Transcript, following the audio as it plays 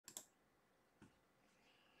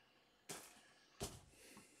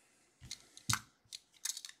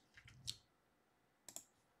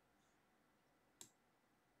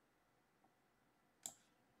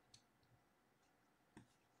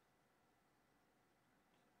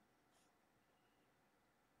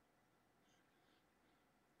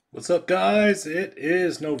What's up, guys? It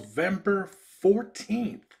is November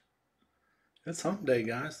 14th. It's hump day,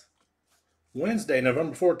 guys. Wednesday,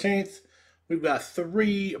 November 14th. We've got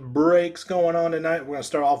 3 breaks going on tonight. We're going to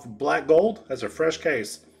start off with black gold. That's a fresh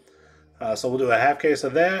case. So we'll do a half case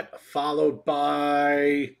of that, followed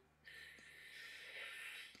by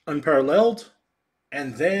Unparalleled,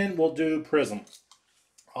 and then we'll do Prizm.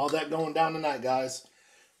 All that going down tonight, guys.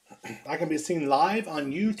 I can be seen live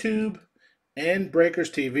on YouTube and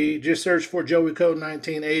Breakers TV. Just search for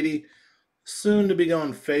joeykoe1980. Soon to be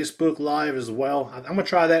going Facebook Live as well. I'm gonna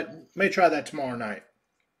try that. May try that tomorrow night.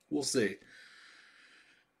 We'll see.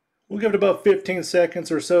 We'll give it about 15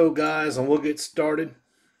 seconds or so, guys, and we'll get started.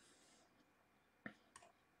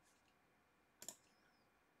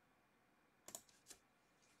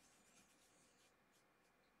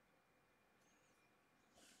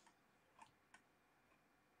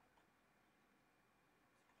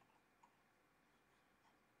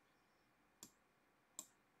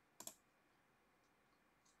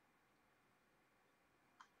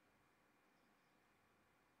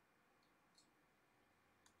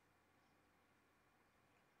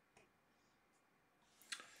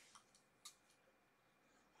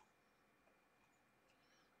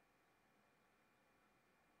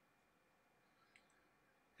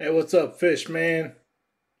 Hey, what's up, Fish Man?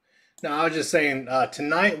 No, I was just saying.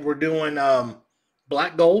 Tonight we're doing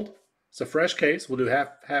black gold. It's a fresh case. We'll do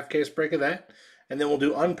half case break of that, and then we'll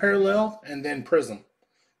do unparalleled and then Prizm.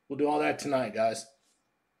 We'll do all that tonight, guys.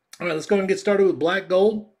 All right, let's go and get started with black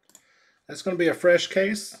gold. That's going to be a fresh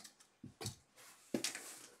case.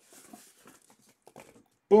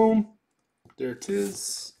 Boom. There it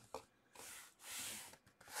is.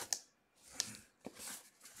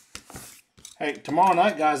 Hey, tomorrow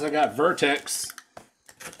night, guys, I got Vertex.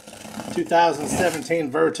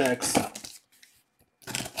 2017 Vertex.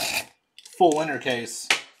 Full inner case.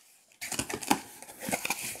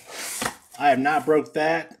 I have not broke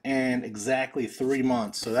that in exactly 3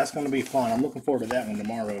 months, so that's going to be fun. I'm looking forward to that one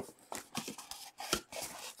tomorrow.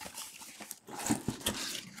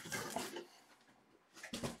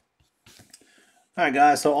 Alright,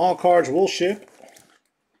 guys, so all cards will ship.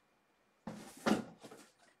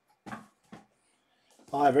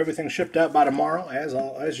 I'll have everything shipped out by tomorrow,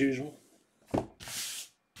 as usual.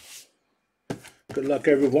 Good luck,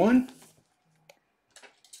 everyone.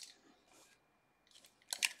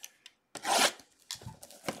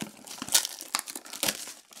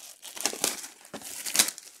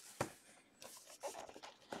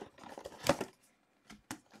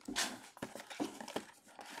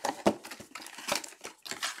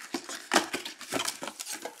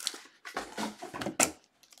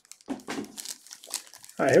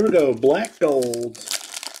 All right, here we go. Black gold.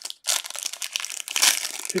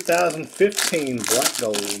 2015 black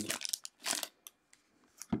gold.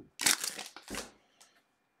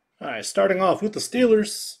 All right, starting off with the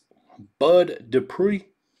Steelers. Bud Dupree.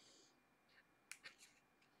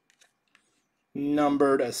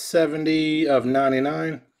 Numbered 70 of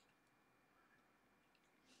 99.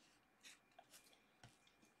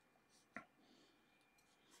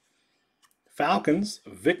 Falcons,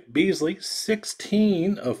 Vic Beasley,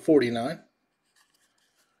 16 of 49.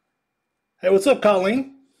 Hey, what's up,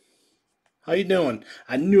 Colleen? How you doing?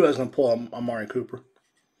 I knew I was going to pull Amari Cooper.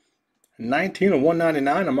 19 of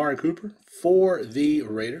 199, Amari Cooper for the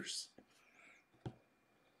Raiders.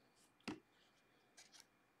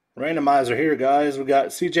 Randomizer here, guys. We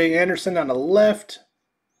got C.J. Anderson on the left.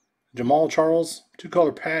 Jamal Charles,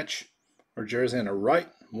 2-color patch or jersey on the right.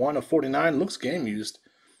 1 of 49. Looks game used.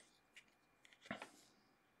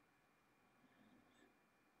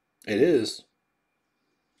 It is.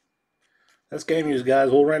 That's game used,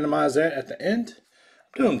 guys. We'll randomize that at the end.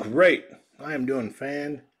 I'm doing great. I am doing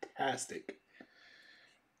fantastic.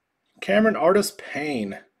 Cameron Artis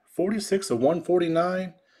Payne, 46 of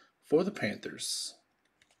 149 for the Panthers.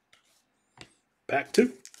 Pack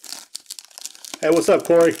 2. Hey, what's up,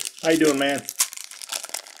 Corey? How you doing, man?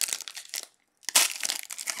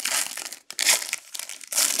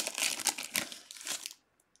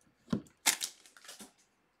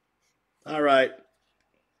 All right.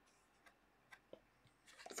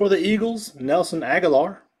 For the Eagles, Nelson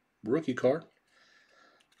Aguilar, rookie card.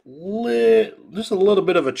 Just a little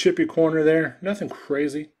bit of a chippy corner there. Nothing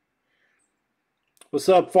crazy. What's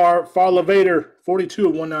up, Far Levator? 42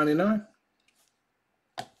 of 199.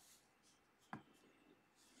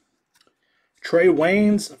 Trey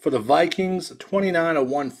Waynes for the Vikings, 29 of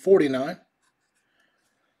 149.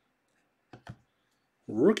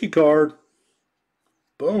 Rookie card.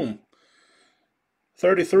 Boom.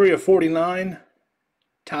 33 of 49.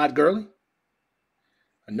 Todd Gurley.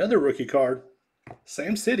 Another rookie card.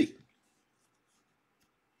 Same city.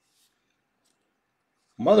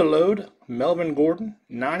 Motherlode, Melvin Gordon,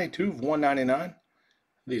 92 of 199.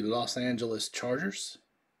 The Los Angeles Chargers.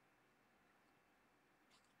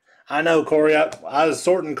 I know, Corey. I was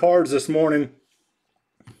sorting cards this morning,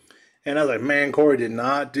 and I was like, man, Corey did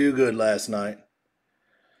not do good last night.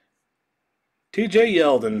 TJ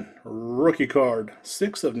Yeldon, rookie card,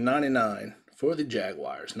 6 of 99 for the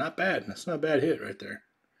Jaguars. Not bad. That's not a bad hit right there.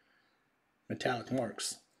 Metallic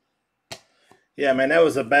marks. Yeah, man, that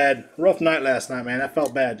was a rough night last night, man. I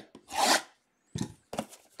felt bad.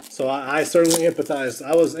 So I certainly empathize.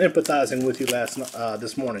 I was empathizing with you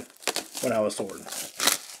this morning when I was sorting.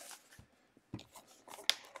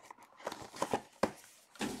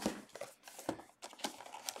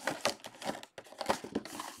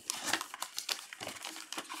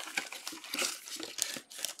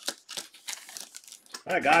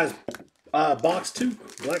 All right, guys. Box 2,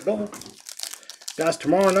 Black Gold. Guys,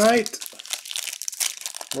 tomorrow night,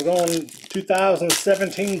 we're going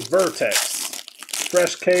 2017 Vertex.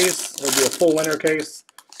 Fresh case. It'll be a full winter case.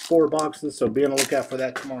 4 boxes, so be on the lookout for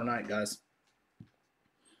that tomorrow night, guys.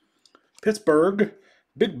 Pittsburgh,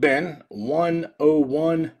 Big Ben,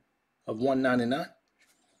 101 of 199.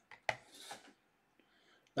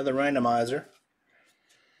 Another randomizer.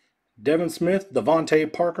 Devin Smith,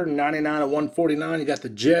 Devontae Parker, 99 of 149. You got the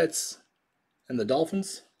Jets and the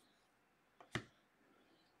Dolphins.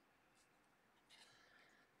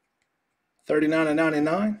 39 of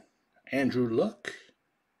 99. Andrew Luck.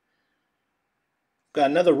 Got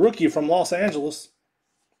another rookie from Los Angeles.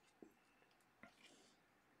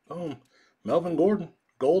 Boom. Melvin Gordon,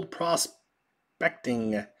 gold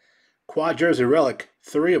prospecting quad jersey relic,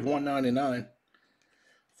 3 of 199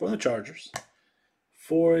 for the Chargers.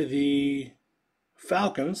 For the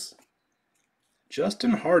Falcons,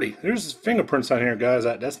 Justin Hardy. There's his fingerprints on here, guys.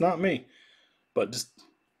 That's not me. But just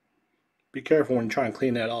be careful when you try and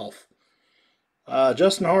clean that off.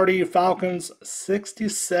 Justin Hardy, Falcons,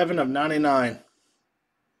 67 of 99.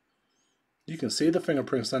 You can see the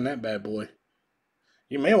fingerprints on that bad boy.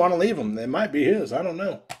 You may want to leave them. They might be his. I don't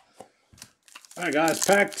know. All right, guys.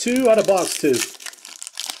 Pack 2 out of box 2.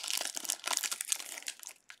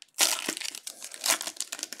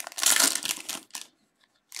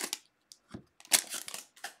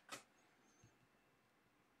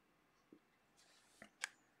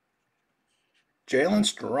 Jalen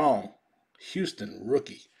Strong, Houston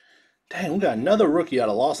rookie. Dang, we got another rookie out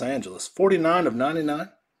of Los Angeles. 49 of 99.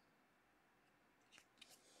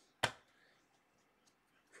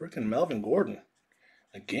 Freaking Melvin Gordon.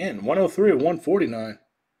 Again, 103 of 149.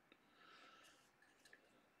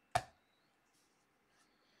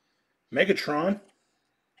 Megatron.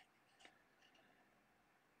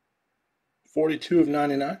 42 of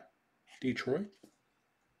 99. Detroit.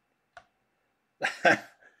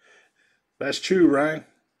 That's true, Ryan.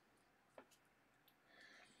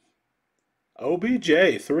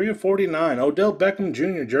 OBJ, 3 of 49. Odell Beckham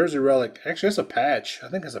Jr. jersey relic. Actually, that's a patch. I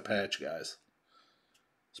think that's a patch, guys.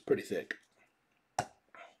 It's pretty thick.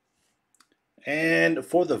 And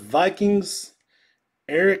for the Vikings,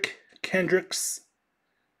 Eric Kendricks,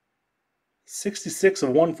 66 of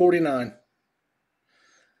 149.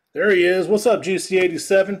 There he is. What's up,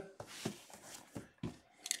 GC87?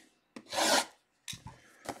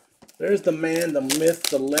 There's the man, the myth,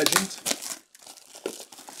 the legend.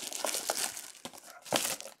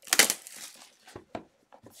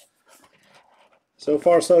 So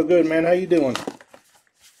far, so good, man. How you doing?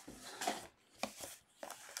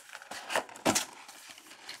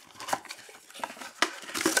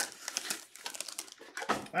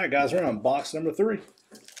 All right, guys, we're on box number 3.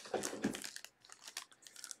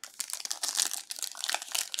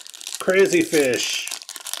 Crazy Fish.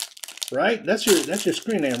 Right? That's your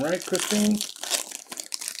screen name, right, Christine?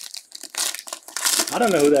 I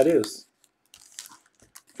don't know who that is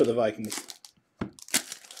for the Vikings. All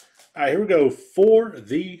right, here we go for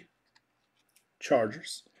the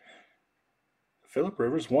Chargers. Phillip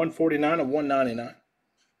Rivers, 149 of 199.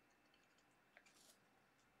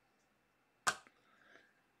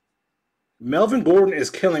 Melvin Gordon is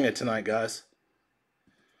killing it tonight, guys.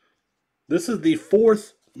 This is the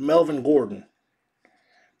 4th Melvin Gordon.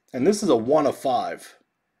 And this is a 1 of 5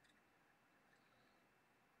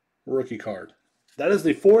 rookie card. That is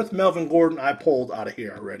the 4th Melvin Gordon I pulled out of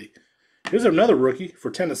here already. Here's another rookie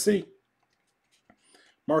for Tennessee.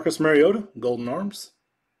 Marcus Mariota, Golden Arms.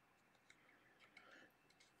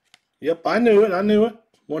 Yep, I knew it.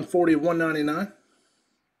 140 of 199.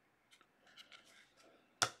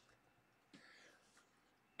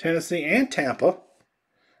 Tennessee and Tampa.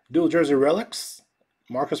 Dual jersey relics.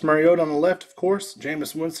 Marcus Mariota on the left, of course.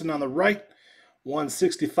 Jameis Winston on the right.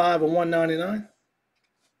 165 of 199.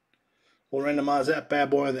 We'll randomize that bad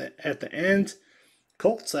boy at the end.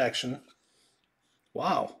 Colts action.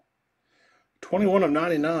 Wow. 21 of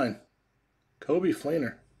 99. Kobe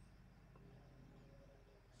Fleener.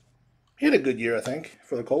 He had a good year, I think,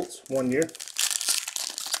 for the Colts. 1 year.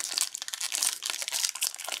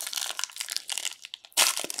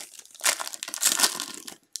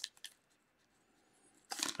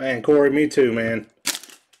 Man, Corey, me too, man.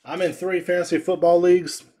 I'm in 3 fantasy football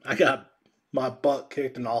leagues. I got my butt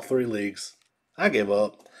kicked in all 3 leagues. I give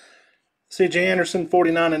up. C.J. Anderson,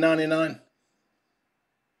 49 and 99.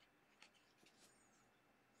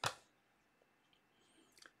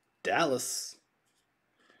 Dallas.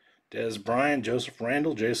 Dez Bryant, Joseph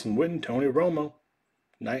Randle, Jason Witten, Tony Romo.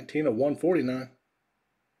 19 of 149.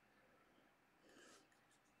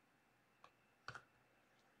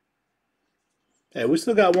 Hey, we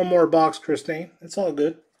still got one more box, Christine. It's all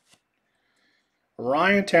good.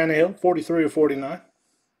 Ryan Tannehill, 43 of 49.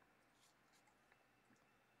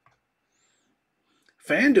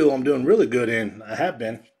 FanDuel, I'm doing really good in. I have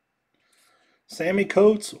been. Sammy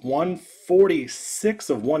Coates, 146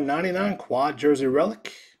 of 199. Quad jersey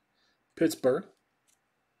relic. Pittsburgh.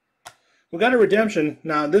 We got a redemption.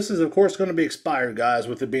 Now, this is, of course, going to be expired, guys,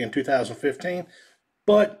 with it being 2015.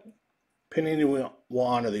 But Panini will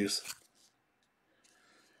honor these.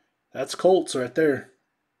 That's Colts right there.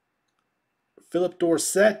 Philip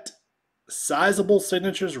Dorsett, sizable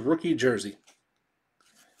signatures rookie jersey.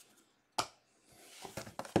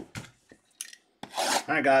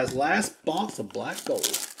 All right, guys, last box of black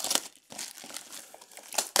gold.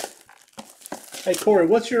 Hey, Corey,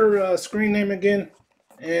 what's your screen name again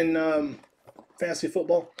in fantasy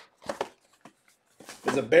football?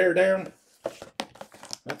 Is it Bear Down?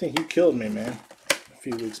 I think you killed me, man, a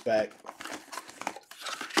few weeks back.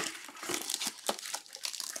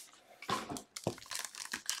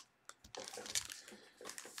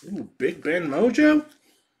 Ooh, Big Ben Mojo?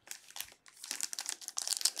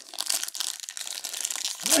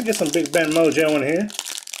 I get some Big Ben Mojo in here.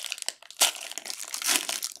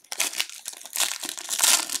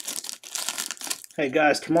 Hey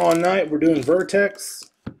guys, tomorrow night we're doing Vertex.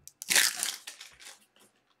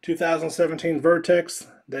 2017 Vertex.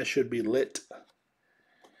 That should be lit.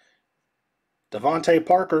 Devontae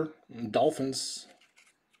Parker, Dolphins.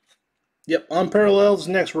 Yep, Unparalleled's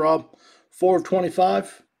next, Rob. 4 of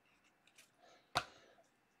 25.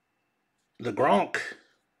 The Gronk.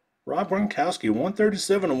 Rob Gronkowski,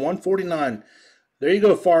 137 and 149. There you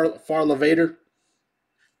go, Farlevator.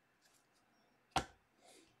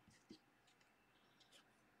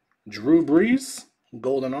 Drew Brees,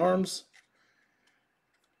 Golden Arms.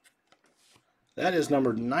 That is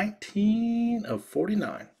number 19 of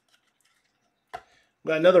 49.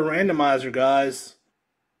 Got another randomizer, guys.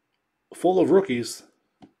 Full of rookies.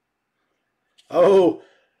 Oh,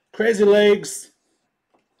 Crazy Legs.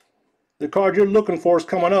 The card you're looking for is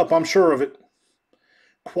coming up, I'm sure of it.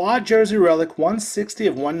 Quad jersey relic, 160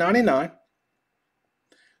 of 199.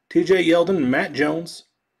 TJ Yeldon, Matt Jones,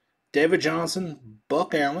 David Johnson,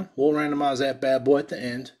 Buck Allen. We'll randomize that bad boy at the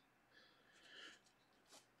end.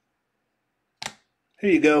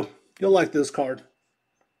 Here you go. You'll like this card.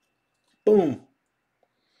 Boom.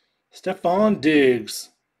 Stephon Diggs.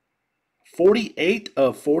 48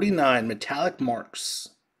 of 49 metallic marks.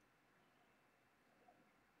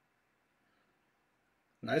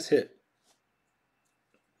 Nice hit.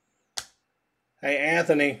 Hey,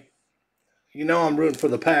 Anthony. You know I'm rooting for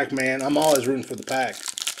the pack, man. I'm always rooting for the pack.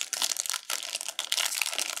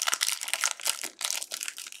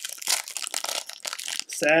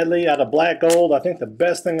 Sadly, out of black gold, I think the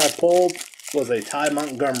best thing I pulled was a Ty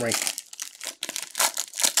Montgomery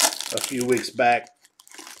a few weeks back.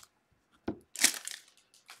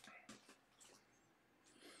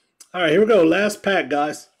 All right, here we go. Last pack,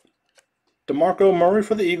 guys. DeMarco Murray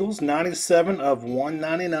for the Eagles, 97 of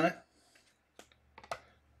 199.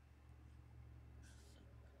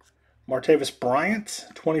 Martavis Bryant,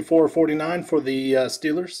 24 of 49 for the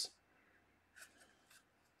Steelers.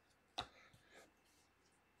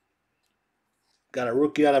 Got a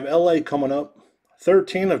rookie out of LA coming up.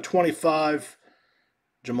 13 of 25,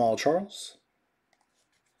 Jamal Charles.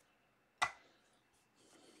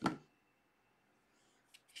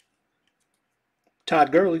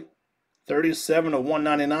 Todd Gurley, 37 of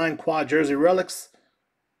 199 quad jersey relics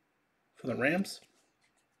for the Rams.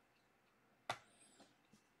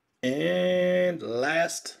 And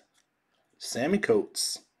last, Sammy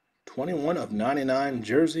Coates, 21 of 99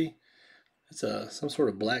 jersey. It's some sort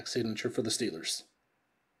of black signature for the Steelers.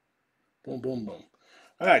 Boom, boom, boom.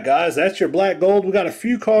 All right, guys, that's your black gold. We got a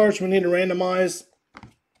few cards we need to randomize.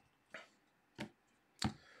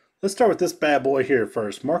 Let's start with this bad boy here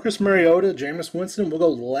first. Marcus Mariota, Jameis Winston. We'll go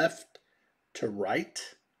left to right.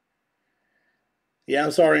 Yeah,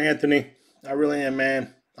 I'm sorry, Anthony. I really am,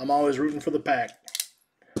 man. I'm always rooting for the pack.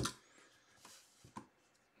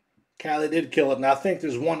 Cali did kill it, and I think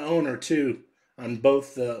there's one owner, too, on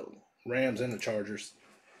both the Rams and the Chargers.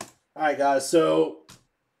 All right, guys, so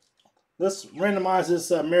let's randomize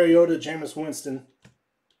this Mariota, Jameis Winston.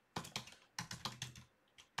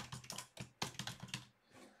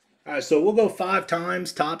 All right, so we'll go 5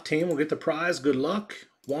 times. Top team will get the prize. Good luck.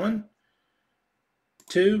 1,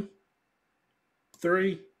 2,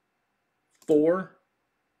 3, 4,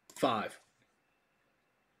 5.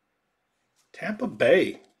 Tampa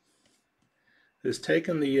Bay is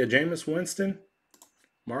taking the Jameis Winston,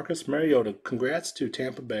 Marcus Mariota. Congrats to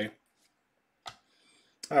Tampa Bay.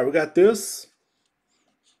 All right, we got this.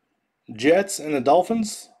 Jets and the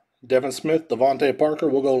Dolphins. Devin Smith, Devontae Parker.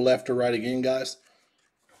 We'll go left to right again, guys.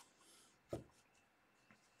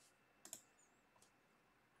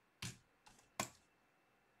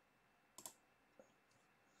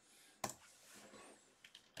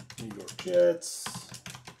 New York Jets.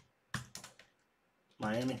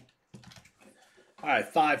 Miami. All right,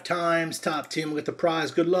 5 times. Top team will get the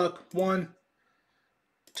prize. Good luck. 1,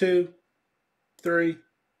 2, 3,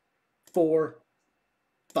 4,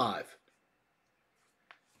 5.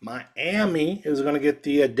 Miami is going to get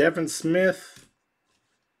the Devin Smith,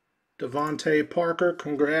 Devontae Parker.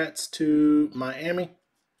 Congrats to Miami.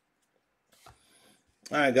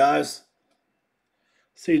 All right, guys.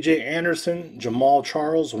 C.J. Anderson, Jamal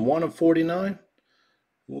Charles, 1 of 49.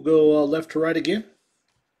 We'll go left to right again.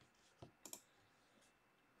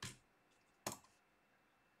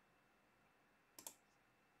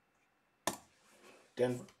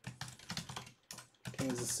 Denver.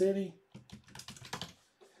 Kansas City.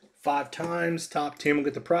 5 times. Top team will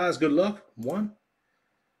get the prize. Good luck. 1,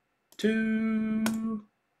 2,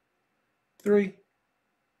 3,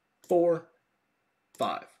 4,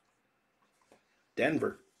 5.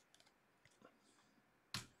 Denver.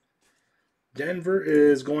 Denver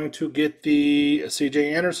is going to get the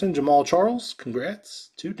C.J. Anderson, Jamal Charles.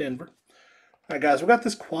 Congrats to Denver. All right, guys, we got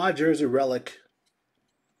this quad jersey relic.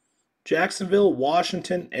 Jacksonville,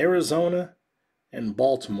 Washington, Arizona, and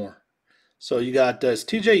Baltimore. So you got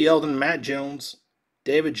T.J. Yeldon, Matt Jones,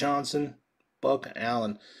 David Johnson, Buck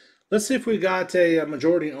Allen. Let's see if we got a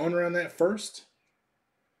majority owner on that first.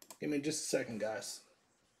 Give me just a second, guys.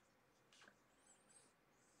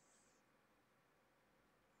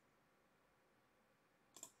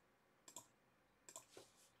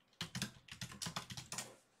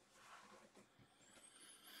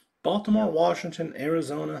 Baltimore, Washington,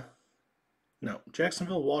 Arizona. No,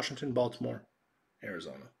 Jacksonville, Washington, Baltimore,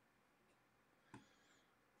 Arizona.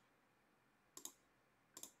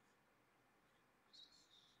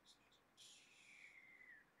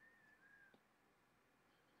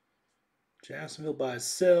 Jacksonville by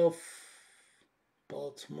itself.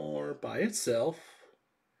 Baltimore by itself.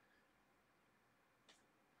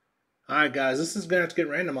 All right, guys, this is going to have to get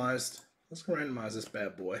randomized. Let's go randomize this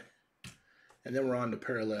bad boy. And then we're on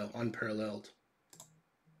to unparalleled.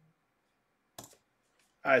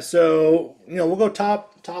 All right, so, we'll go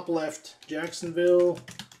top left. Jacksonville,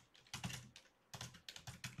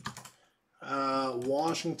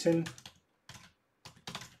 Washington,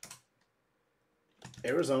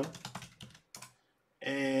 Arizona,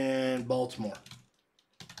 and Baltimore.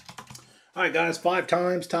 All right, guys, 5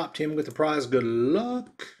 times. Top team with the prize. Good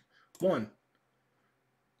luck. 1,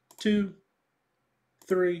 2,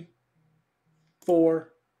 3, 4,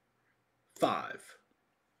 5.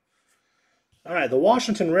 All right, the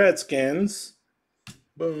Washington Redskins,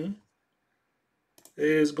 boom,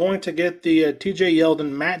 is going to get the T.J.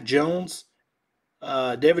 Yeldon, Matt Jones,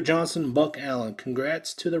 David Johnson, Buck Allen.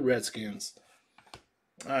 Congrats to the Redskins.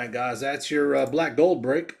 All right, guys, that's your black gold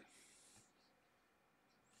break.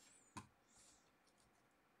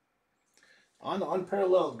 On the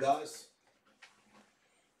unparalleled, guys.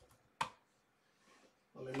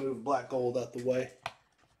 Let me move black gold out the way.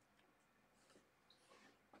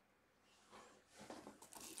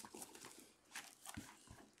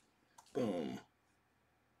 Boom.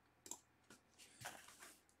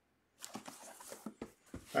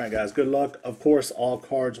 All right, guys, good luck. Of course, all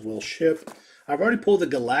cards will ship. I've already pulled the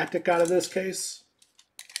Galactic out of this case,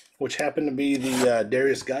 which happened to be the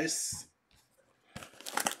Darius Geis.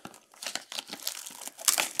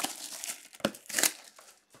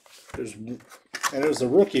 And it was a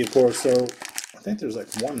rookie, of course, so I think there's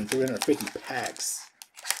like 1 in 350 packs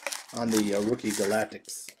on the rookie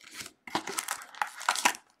Galactics.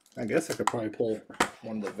 I guess I could probably pull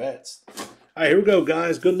one of the vets. All right, here we go,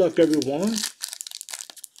 guys. Good luck, everyone.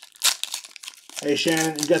 Hey,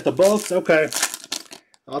 Shannon, you got the Bucks? Okay.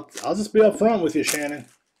 I'll just be up front with you, Shannon.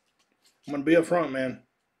 I'm going to be up front, man.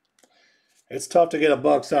 It's tough to get a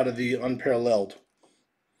Bucks out of the Unparalleled.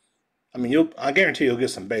 I mean, I guarantee you'll get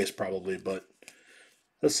some base probably, but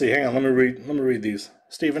let's see. Hang on, let me read these.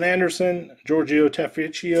 Steven Anderson, Giorgio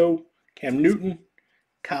Tafficcio, Cam Newton,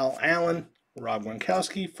 Kyle Allen, Rob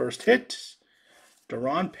Gronkowski, first hit.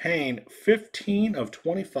 Daron Payne, 15 of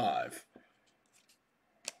 25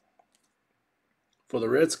 for the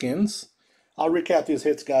Redskins. I'll recap these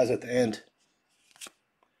hits, guys, at the end.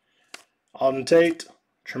 Auden Tate,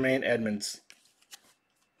 Tremaine Edmonds.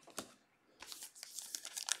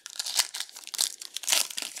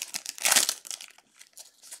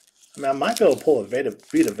 I mean, I might be able to pull a Vita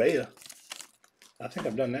Vea. I think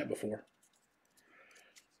I've done that before.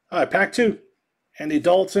 All right, pack 2. Andy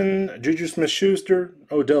Dalton, Juju Smith-Schuster,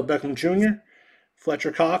 Odell Beckham Jr.,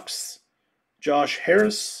 Fletcher Cox, Josh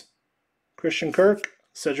Harris, Christian Kirk,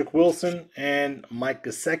 Cedric Wilson, and Mike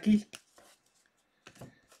Gesicki.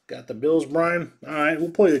 Got the Bills, Brian. All right,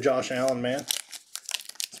 we'll pull you Josh Allen, man.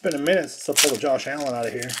 It's been a minute since I pulled a Josh Allen out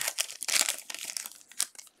of here.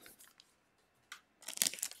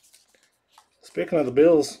 Speaking of the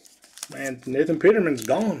Bills, man, Nathan Peterman's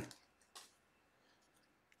gone.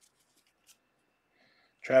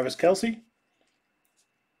 Travis Kelce,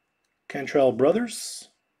 Cantrell Brothers,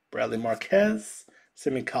 Bradley Marquez,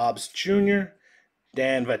 Sammy Cobbs Jr.,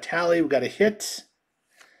 Dan Vitale. We got a hit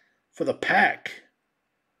for the pack.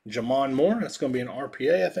 Jamon Moore. That's going to be an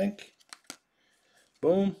RPA, I think.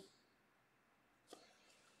 Boom.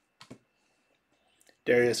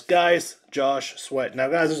 Darius Geis, Josh Sweat. Now,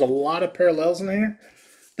 guys, there's a lot of parallels in here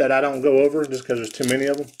that I don't go over just because there's too many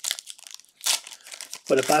of them.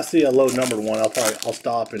 But if I see a low numbered one, I'll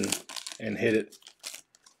stop and hit it.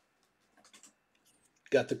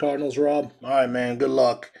 Got the Cardinals, Rob. All right, man. Good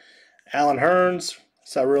luck. Alan Hearns,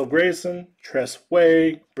 Cyril Grayson, Tress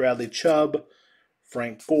Way, Bradley Chubb,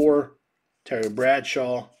 Frank Gore, Terry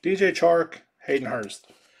Bradshaw, DJ Chark, Hayden Hurst.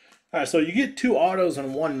 All right, so you get 2 autos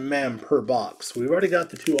and 1 mem per box. We've already got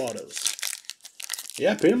the 2 autos.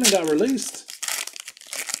 Yeah, Peterman got released.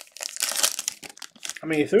 I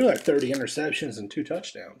mean, he threw like 30 interceptions and 2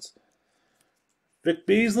 touchdowns. Vic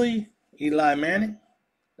Beasley, Eli Manning,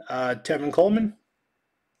 Tevin Coleman,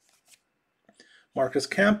 Marcus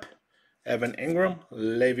Kemp, Evan Ingram,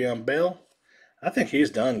 Le'Veon Bell. I think he's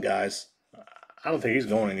done, guys. I don't think he's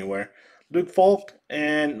going anywhere. Luke Falk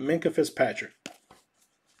and Minkah Fitzpatrick.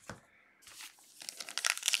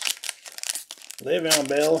 Le'Veon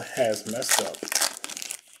Bell has messed up.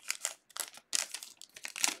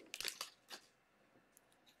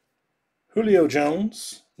 Julio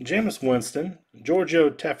Jones, Jameis Winston, Giorgio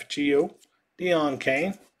Tafficcio, Deion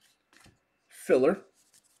Kane, filler.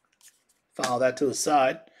 File that to the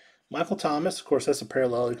side. Michael Thomas, of course, that's a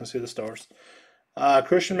parallel. You can see the stars.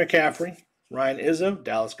 Christian McCaffrey, Ryan Izzo,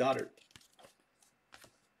 Dallas Goedert.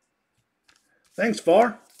 Thanks,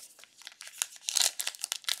 Far.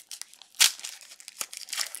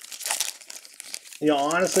 You know,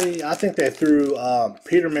 honestly, I think they threw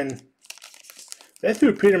Peterman. They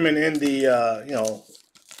threw Peterman in the, you know,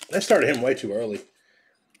 they started him way too early.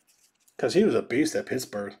 Because he was a beast at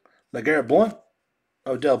Pittsburgh. LeGarrette Blount,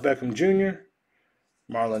 Odell Beckham Jr.,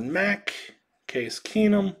 Marlon Mack, Case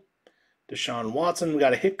Keenum, Deshaun Watson. We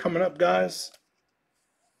got a hit coming up, guys.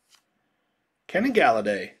 Kenny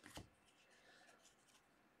Galladay.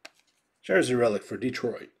 Jersey relic for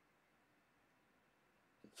Detroit.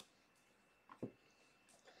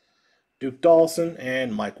 Duke Dawson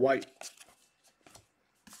and Mike White.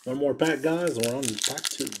 One more pack, guys. We're on pack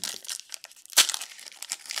 2.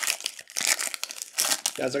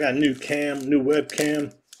 Guys, I got a new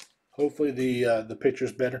webcam. Hopefully the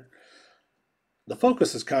picture's better. The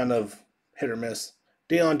focus is kind of hit or miss.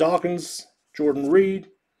 Deion Dawkins, Jordan Reed,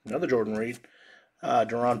 another Jordan Reed,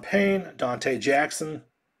 Daron Payne, Dante Jackson.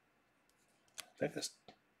 I think that's,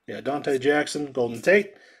 yeah, Dante Jackson, Golden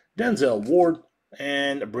Tate, Denzel Ward,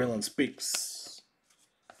 and Braylon Speaks.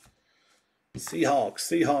 Seahawks.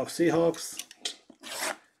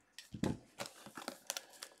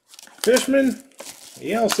 Fishman.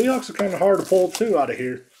 Yeah, Seahawks are kind of hard to pull too out of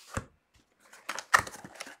here.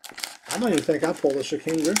 I don't even think I pulled a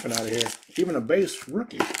Shaquem Griffin out of here. Even a base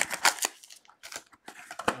rookie.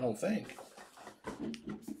 I don't think.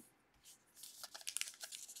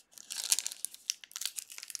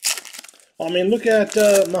 I mean, look at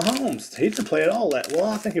Mahomes. He didn't play at all that well.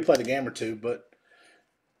 I think he played a game or two, but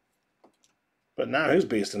now who's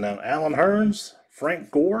beasting out? Alan Hearns, Frank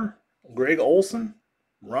Gore, Greg Olson,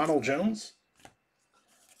 Ronald Jones,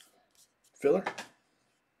 filler,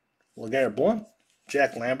 LeGarrette Blount,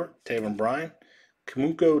 Jack Lambert, Taven Bryan,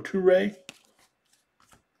 Kamuko Toure.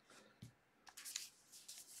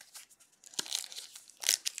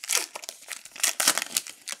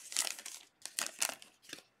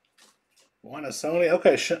 One of Sony.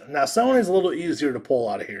 Okay, now Sony's a little easier to pull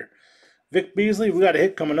out of here. Vic Beasley, we got a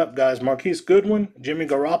hit coming up, guys. Marquise Goodwin, Jimmy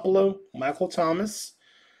Garoppolo, Michael Thomas.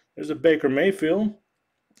 There's a Baker Mayfield.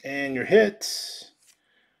 And your hit,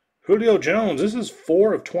 Julio Jones. This is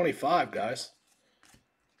 4 of 25, guys.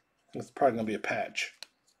 It's probably going to be a patch.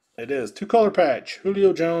 It is. 2-color patch.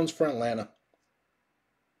 Julio Jones for Atlanta.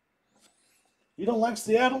 You don't like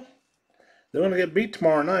Seattle? They're going to get beat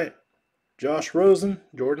tomorrow night. Josh Rosen,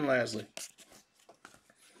 Jordan Lasley.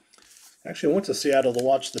 Actually, I went to Seattle to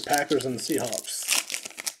watch the Packers and the Seahawks.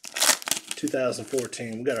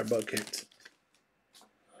 2014. We got our butt kicked.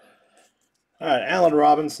 All right, Allen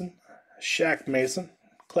Robinson, Shaq Mason,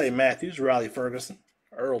 Clay Matthews, Riley Ferguson,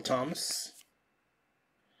 Earl Thomas,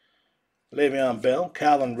 Le'Veon Bell,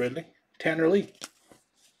 Calvin Ridley, Tanner Lee.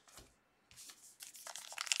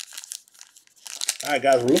 All right,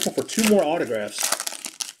 guys, we're looking for 2 more autographs.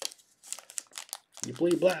 You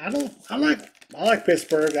bleed black. I like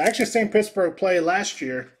Pittsburgh. I actually seen Pittsburgh play last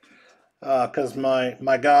year because my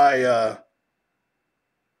guy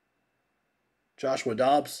Joshua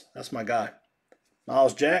Dobbs, that's my guy.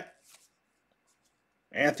 Miles Jack,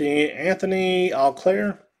 Anthony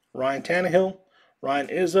Alclair, Ryan Tannehill, Ryan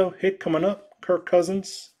Izzo, hit coming up, Kirk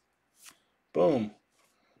Cousins. Boom.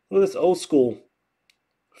 Look at this old school.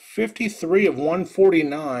 53 of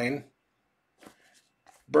 149.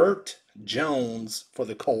 Burt Jones for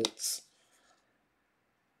the Colts.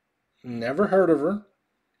 Never heard of her.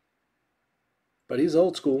 But he's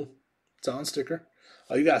old school. It's on sticker.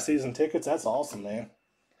 Oh, you got season tickets? That's awesome, man.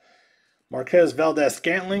 Marquez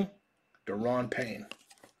Valdez-Scantling, Daron Payne.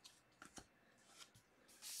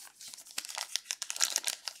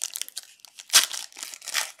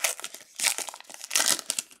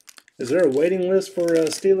 Is there a waiting list for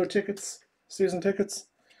Steeler tickets, season tickets?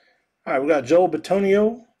 All right, we got Joel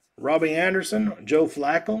Bitonio, Robbie Anderson, Joe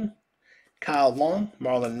Flacco, Kyle Long,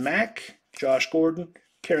 Marlon Mack, Josh Gordon,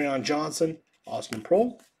 Kerryon Johnson, Austin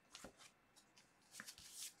Proehl.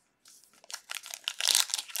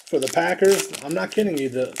 For the Packers, I'm not kidding you,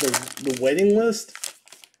 the waiting list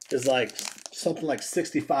is like something like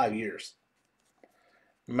 65 years.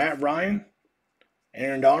 Matt Ryan,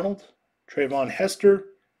 Aaron Donald, Trayvon Hester,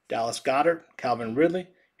 Dallas Goedert, Calvin Ridley.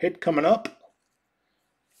 Hit coming up.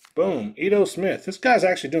 Boom. Ito Smith. This guy's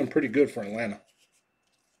actually doing pretty good for Atlanta.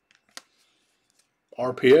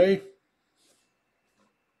 RPA.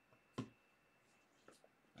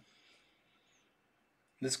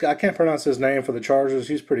 This guy, I can't pronounce his name for the Chargers.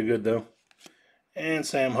 He's pretty good, though. And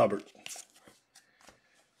Sam Hubbard.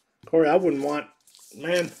 Corey, I wouldn't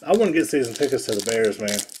get season tickets to the Bears,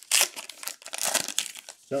 man.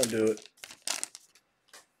 Don't do it.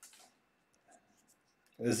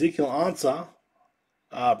 Ezekiel Ansah,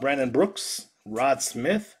 Brandon Brooks, Rod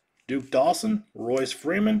Smith, Duke Dawson, Royce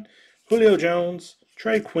Freeman, Julio Jones,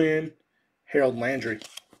 Trey Quinn, Harold Landry.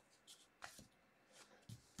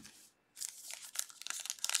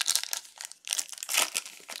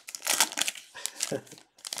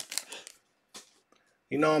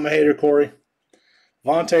 You know I'm a hater, Corey.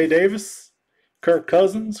 Vontae Davis, Kirk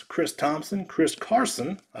Cousins, Chris Thompson, Chris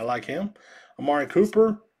Carson, I like him. Amari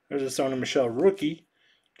Cooper, there's a Sony Michel rookie,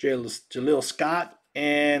 Jaleel Scott,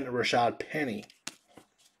 and Rashad Penny.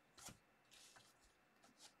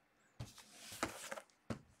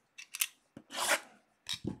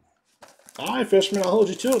 All right, Fishman, I'll hold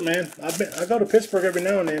you to it, man. I go to Pittsburgh every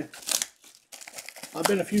now and then. I've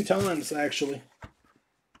been a few times, actually.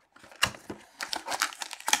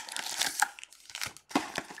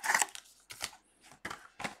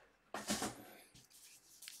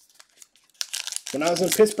 When I was in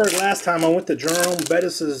Pittsburgh last time, I went to Jerome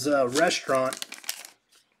Bettis' restaurant,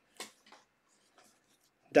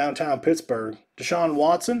 downtown Pittsburgh. Deshaun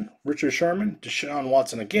Watson, Richard Sherman, Deshaun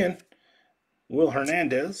Watson again, Will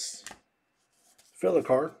Hernandez, filler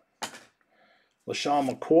card, LaShawn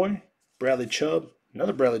McCoy, Bradley Chubb,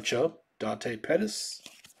 another Bradley Chubb, Dante Pettis.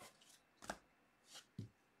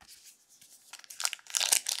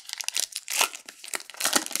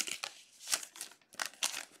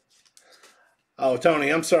 Oh, Tony,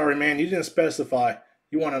 I'm sorry, man. You didn't specify.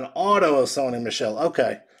 You want an auto of Sony Michel.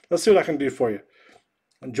 Okay, let's see what I can do for you.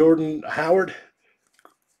 Jordan Howard,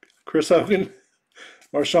 Chris Hogan,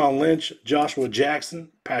 Marshawn Lynch, Joshua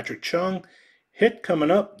Jackson, Patrick Chung. Hit coming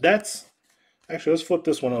up. Actually, let's flip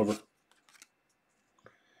this one over.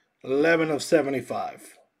 11 of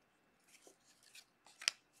 75.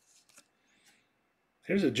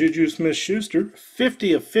 Here's a Juju Smith-Schuster,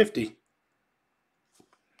 50 of 50.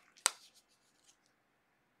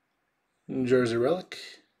 Jersey relic.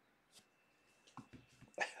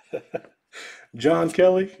 John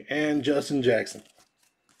Kelly and Justin Jackson.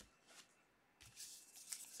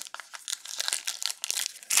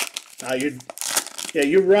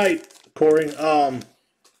 You're right, Corey. Of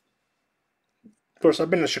course, I've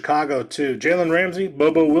been to Chicago too. Jalen Ramsey,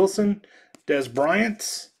 Bobo Wilson, Des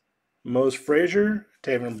Bryant, Mose Frazier,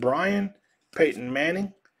 Taven Bryan, Peyton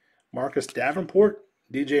Manning, Marcus Davenport,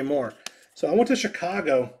 DJ Moore. So I went to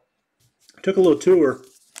Chicago, took a little tour,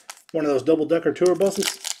 one of those double-decker tour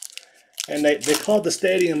buses, and they called the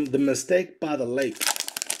stadium the Mistake by the Lake.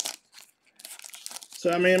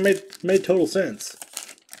 So, I mean, it made total sense.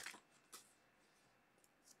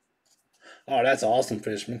 Oh, that's awesome,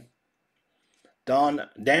 Fishman.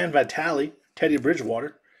 Dan Vitale, Teddy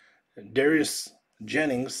Bridgewater, Darius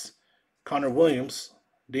Jennings, Connor Williams,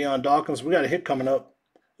 Deion Dawkins. We got a hit coming up.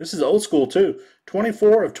 This is old school, too.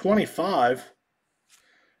 24 of 25.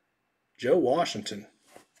 Joe Washington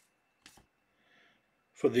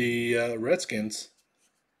for the Redskins.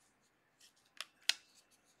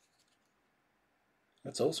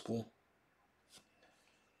 That's old school.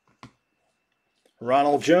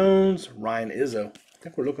 Ronald Jones, Ryan Izzo. I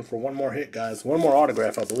think we're looking for one more hit, guys. One more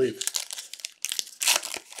autograph, I believe.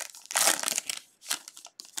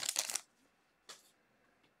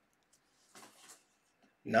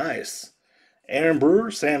 Nice. Aaron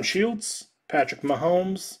Brewer, Sam Shields, Patrick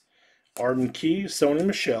Mahomes, Arden Key, Sony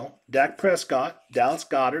Michel, Dak Prescott, Dallas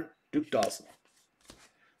Goedert, Duke Dawson.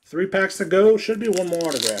 3 packs to go. Should be one more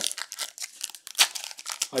autograph.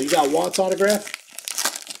 Oh, you got Watt's autograph?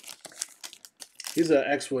 He's an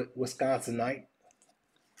ex-Wisconsinite.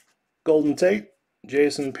 Golden Tate,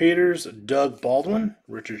 Jason Peters, Doug Baldwin,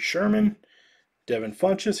 Richard Sherman, Devin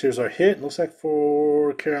Funchess. Here's our hit. Looks like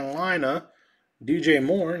for Carolina, DJ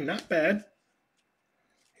Moore. Not bad.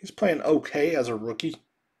 He's playing okay as a rookie.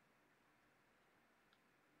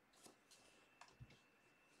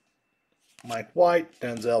 Mike White,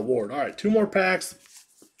 Denzel Ward. All right, 2 more packs.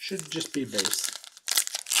 Should just be base.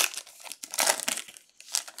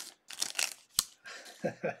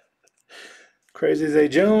 Crazy Zay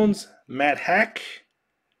Jones, Matt Hack,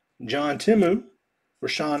 John Timu,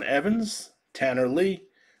 Rashawn Evans, Tanner Lee,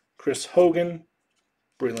 Chris Hogan,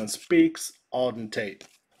 Breland Speaks, Alden Tate.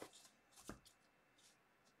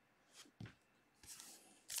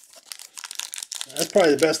 That's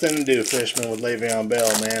probably the best thing to do, Fishman, with Le'Veon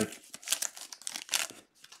Bell, man.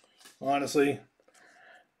 Honestly,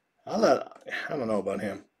 I don't know about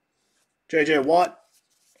him. J.J. Watt,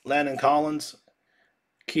 Landon Collins,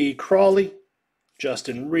 Key Crawley,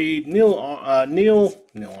 Justin Reed, Neil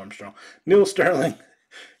Armstrong, Neil Sterling,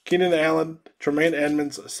 Keenan Allen, Tremaine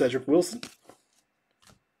Edmonds, Cedric Wilson.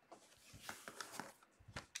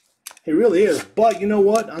 He really is. But you know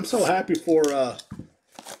what? I'm so happy for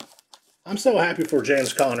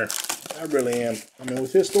James Conner. I really am. I mean,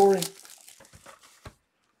 with his story.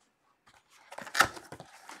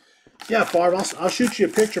 Yeah, Favre, I'll shoot you a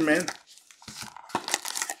picture, man.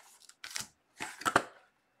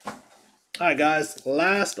 Alright, guys.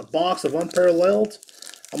 Last box of Unparalleled.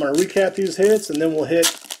 I'm going to recap these hits, and then we'll hit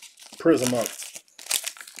Prizm up.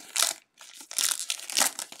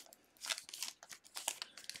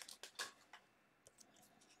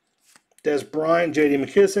 Des Bryant, J.D.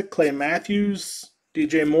 McKissick, Clay Matthews,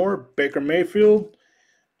 DJ Moore, Baker Mayfield.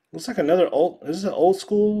 Looks like another old... Is this an old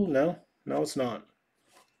school? No. No, it's not.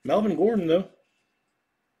 Melvin Gordon, though.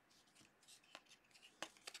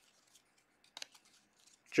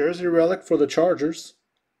 Jersey relic for the Chargers.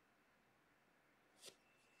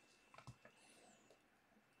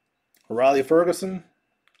 Riley Ferguson.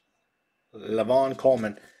 Lavon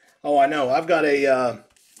Coleman. Oh, I know. I've got a...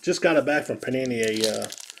 just got it back from Panini. A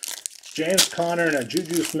James Conner and a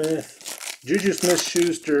Juju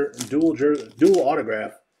Smith-Schuster dual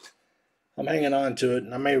autograph. I'm hanging on to it,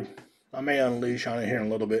 and I may unleash on it here in a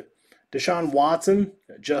little bit. Deshaun Watson,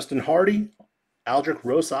 Justin Hardy, Aldrick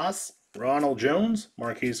Rosas, Ronald Jones,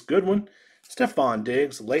 Marquise Goodwin, Stephon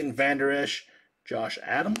Diggs, Leighton Vander Esch, Josh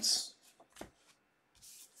Adams.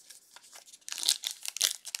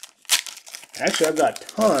 Actually, I've got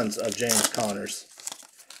tons of James Conners.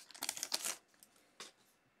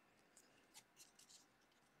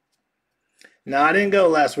 No, I didn't go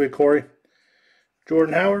last week, Corey.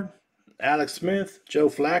 Jordan Howard, Alex Smith, Joe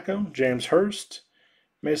Flacco, James Hurst,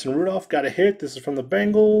 Mason Rudolph got a hit. This is from the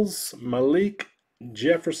Bengals. Malik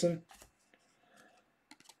Jefferson.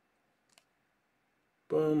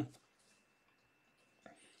 Boom.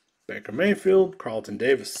 Baker Mayfield, Carlton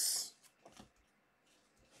Davis.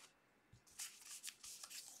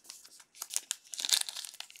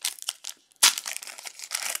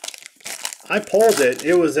 I pulled it.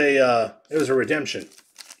 It was a redemption,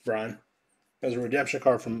 Brian. It was a redemption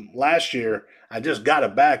card from last year. I just got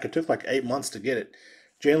it back. It took like 8 months to get it.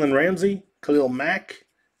 Jalen Ramsey, Khalil Mack,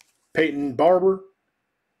 Peyton Barber.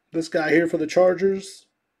 This guy here for the Chargers.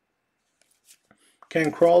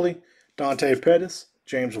 Ken Crawley, Dante Pettis,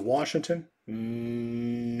 James Washington,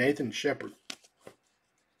 Nathan Shepard.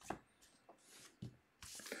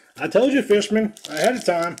 I told you, Fishman, ahead of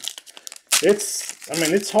time.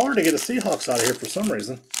 It's hard to get a Seahawks out of here for some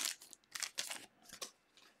reason.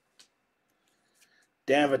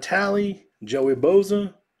 Dan Vitale, Joey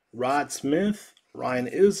Bosa, Rod Smith, Ryan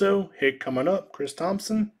Izzo, Hick coming up, Chris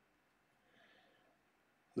Thompson.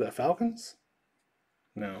 Is that Falcons?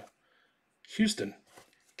 No. Houston.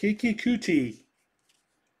 Kiki Kuti.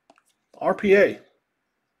 RPA.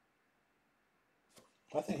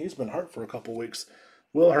 I think he's been hurt for a couple weeks.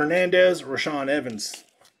 Will Hernandez, Rashawn Evans.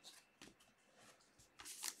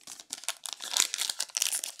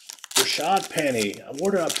 Rashad Penny.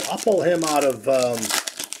 Where did I pull him out of? I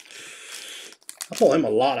pull him a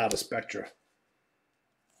lot out of Spectra.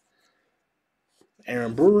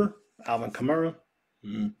 Aaron Brewer, Alvin Kamara,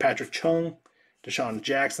 Patrick Chung, Deshaun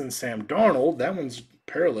Jackson, Sam Darnold. That one's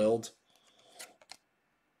paralleled.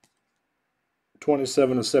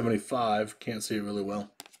 27/75. Can't see it really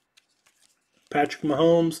well. Patrick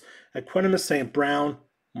Mahomes, Equanimus St. Brown,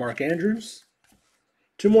 Mark Andrews.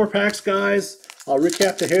 2 more packs, guys. I'll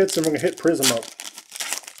recap the hits and we're going to hit Prizm up.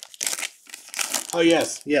 Oh,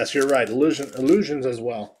 yes. Yes, you're right. Illusions as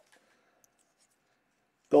well.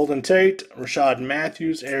 Golden Tate, Rashad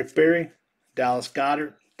Matthews, Eric Berry, Dallas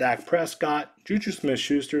Goedert, Dak Prescott, Juju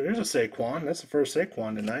Smith-Schuster. There's a Saquon. That's the first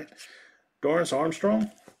Saquon tonight. Dorrance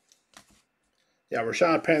Armstrong. Yeah,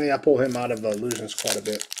 Rashad Penny, I pull him out of Illusions quite a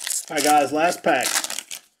bit. All right, guys, last pack.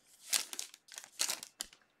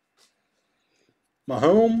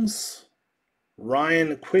 Mahomes,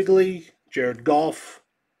 Ryan Quigley, Jared Goff,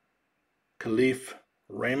 Khalif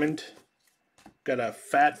Raymond. Got a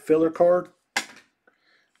fat filler card.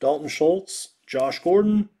 Dalton Schultz, Josh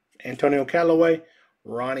Gordon, Antonio Callaway,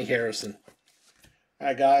 Ronnie Harrison. All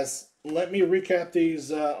right, guys, let me recap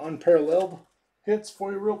these unparalleled hits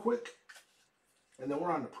for you real quick. And then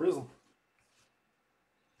we're on to Prizm.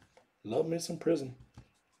 Love me some Prizm.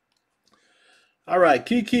 All right,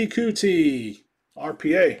 Kiki Kuti,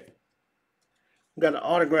 RPA. We got an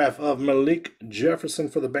autograph of Malik Jefferson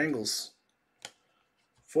for the Bengals.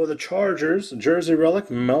 For the Chargers, jersey relic,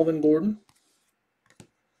 Melvin Gordon.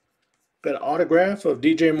 Got an autograph of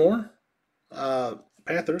DJ Moore,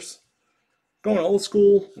 Panthers. Going old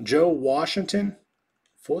school, Joe Washington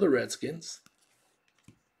for the Redskins.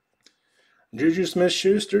 Juju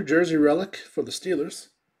Smith-Schuster, jersey relic for the Steelers.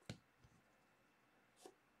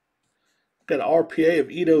 Got an RPA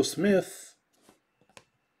of Ito Smith.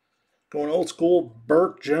 Going old school,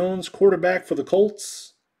 Burt Jones, quarterback for the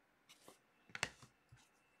Colts.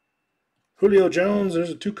 Julio Jones,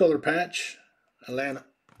 there's a 2-color patch, Atlanta.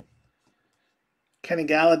 Kenny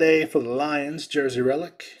Galladay for the Lions, jersey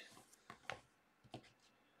relic.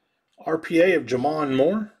 RPA of Jamon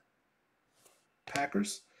Moore,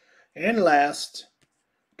 Packers. And last,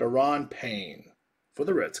 Daron Payne for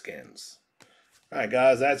the Redskins. All right,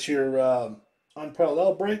 guys, that's your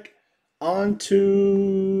unparalleled break. On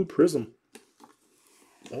to Prizm.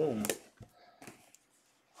 Boom.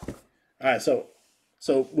 All right, so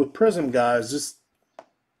with Prizm, guys, just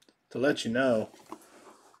to let you know,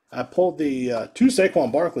 I pulled the 2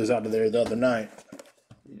 Saquon Barkleys out of there the other night.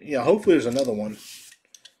 Yeah, hopefully there's another one.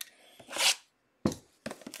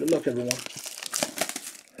 Good luck, everyone.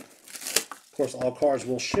 Of course, all cards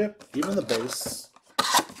will ship, even the base.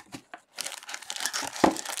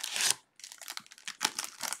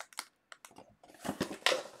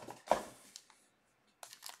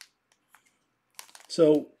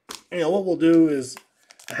 So, what we'll do is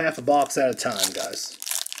a half a box at a time, guys.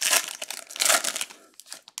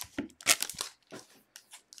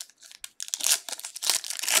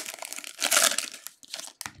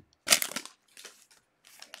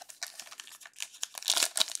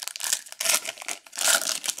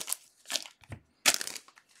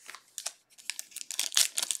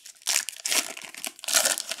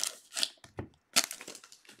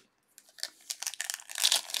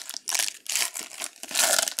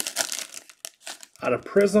 Out of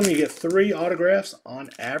Prizm, you get 3 autographs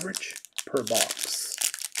on average per box.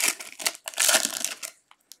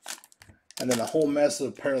 And then a whole mess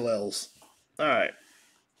of parallels. All right.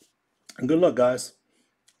 And good luck, guys.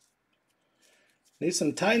 Need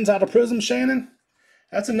some Titans out of Prizm, Shannon?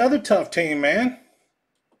 That's another tough team, man.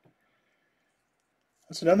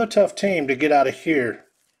 That's another tough team to get out of here.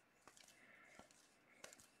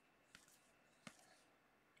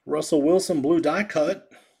 Russell Wilson blue die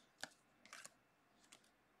cut.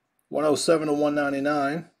 107 to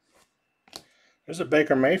 199. There's a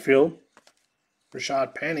Baker Mayfield.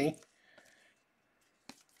 Rashad Penny.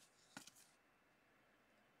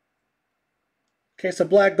 Case of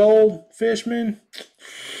black gold. Fishman.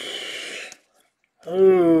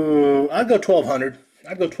 Ooh, I'd go 1,200.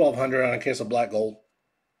 I'd go 1,200 on a case of black gold.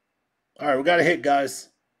 All right, we got a hit, guys.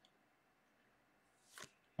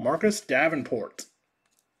 Marcus Davenport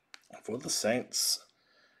for the Saints.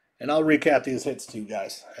 And I'll recap these hits to you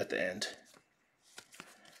guys at the end.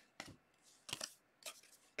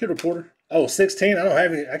 Kid Reporter. Oh, 16. I don't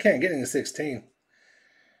have any. I can't get any 16.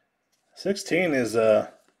 16 is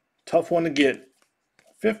a tough one to get.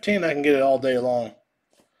 15, I can get it all day long.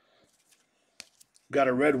 Got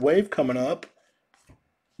a red wave coming up.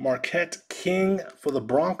 Marquette King for the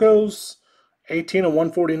Broncos. 18 of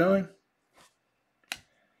 149.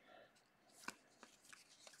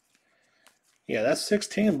 Yeah, that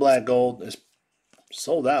 16 black gold is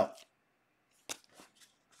sold out.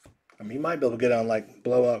 I mean, he might be able to get on like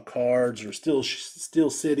blowout cards or Steel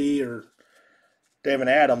City or David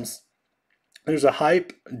Adams. There's a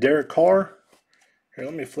hype Derek Carr. Here,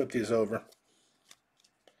 let me flip these over.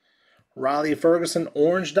 Riley Ferguson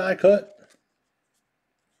orange die cut.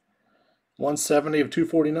 170 of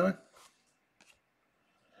 249.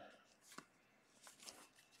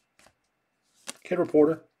 Kid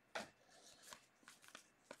Reporter.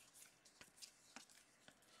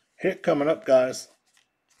 Hit coming up, guys.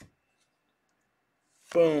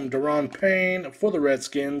 Boom. Daron Payne for the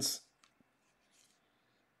Redskins.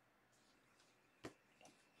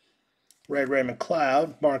 Ray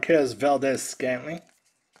McLeod. Marquez Valdez-Scantling.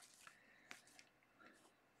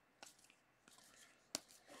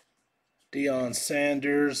 Deion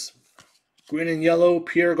Sanders. Green and yellow,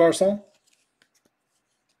 Pierre Garçon.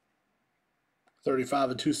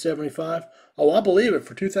 35 of 275. Oh, I believe it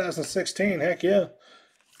for 2016. Heck yeah.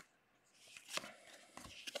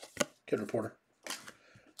 Kid Reporter.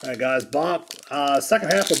 All right, guys.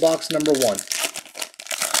 Second half of box number 1.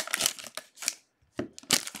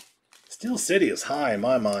 Steel City is high in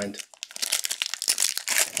my mind.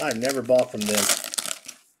 I've never bought from them.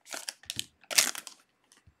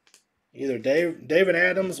 Either David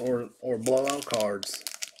Adams or blowout cards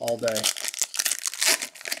all day.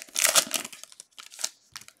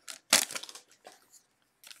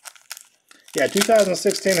 Yeah,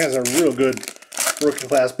 2016 has a real good rookie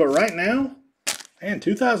class, but right now, man,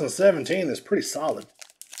 2017 is pretty solid.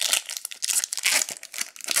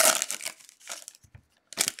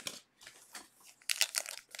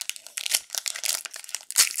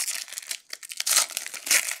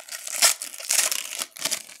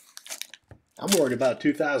 I'm worried about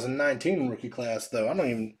 2019 rookie class, though. I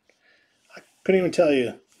couldn't even tell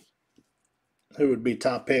you who would be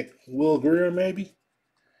top pick. Will Greer, maybe?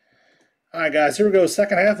 All right, guys, here we go.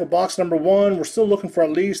 Second half of box number 1. We're still looking for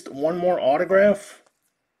at least one more autograph.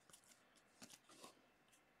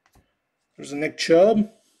 There's a Nick Chubb.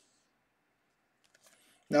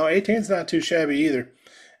 No, 18's not too shabby either.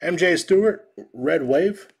 MJ Stewart, red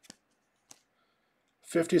wave.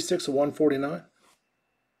 56 of 149.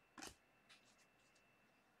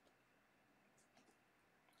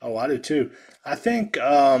 Oh, I do too. I think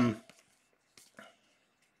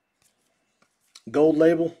gold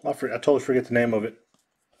label. I totally forget the name of it.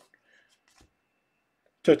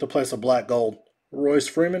 Took the place of black gold. Royce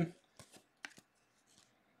Freeman.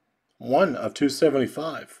 1 of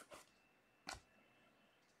 275.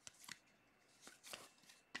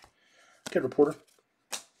 Kid Reporter.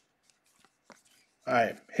 All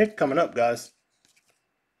right, hit coming up, guys.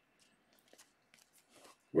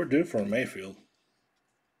 We're due for a Mayfield.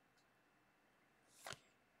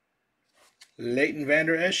 Leighton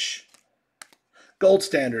Vander Esch. Gold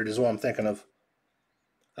Standard is what I'm thinking of.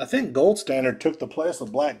 I think Gold Standard took the place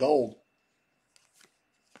of black gold.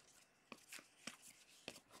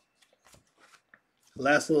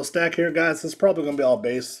 Last little stack here, guys. This is probably going to be all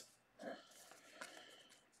base.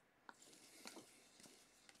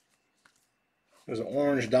 There's an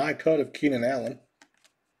orange die cut of Keenan Allen.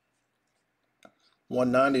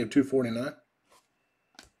 190 of 249.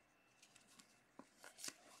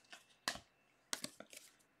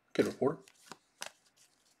 Kid Reporter.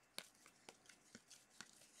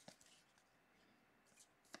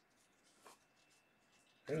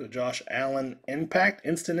 There's a Josh Allen Impact,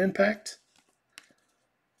 Instant Impact.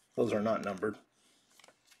 Those are not numbered.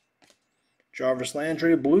 Jarvis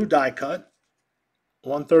Landry, blue die cut.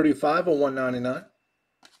 135 or 199.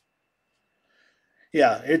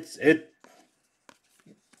 Yeah,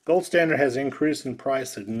 Gold Standard has increased in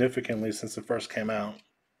price significantly since it first came out.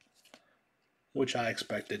 which I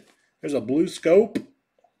expected. There's a blue scope.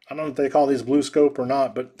 I don't know if they call these blue scope or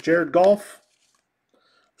not, but Jared Goff,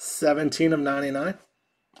 17 of 99.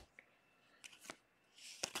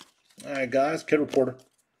 All right, guys, Kid Reporter.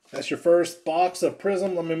 That's your first box of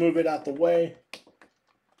Prizm. Let me move it out the way.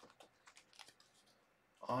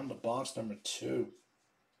 On to box number 2.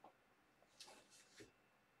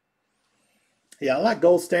 Yeah, I like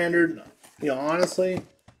Gold Standard. You know, honestly,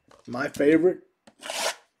 my favorite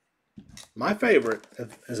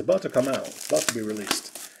is about to come out. It's about to be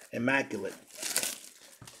released. Immaculate.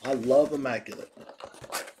 I love Immaculate.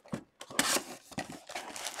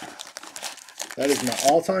 That is my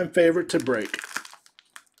all-time favorite to break.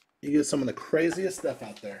 You get some of the craziest stuff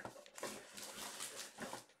out there.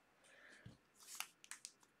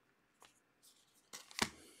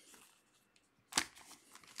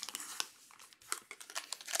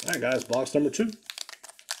 All right, guys, box number 2.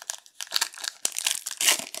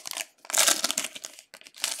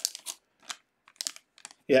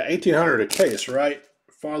 Yeah, 1800 a case, right?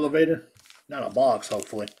 Far elevator, not a box,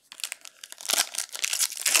 hopefully.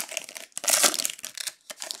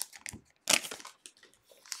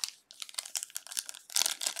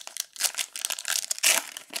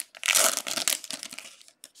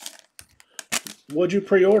 What'd you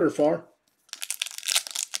pre-order for?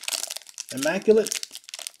 Immaculate?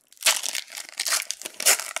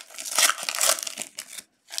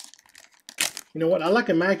 You know what? I like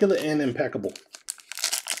Immaculate and Impeccable.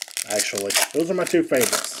 Actually, those are my 2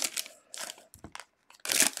 favorites.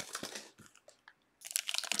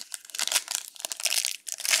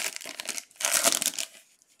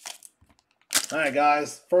 All right,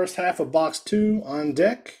 guys. First half of box 2 on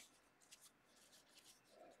deck.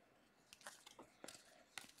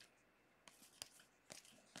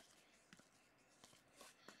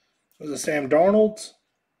 There's a Sam Darnold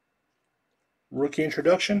rookie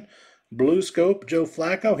introduction. Blue scope, Joe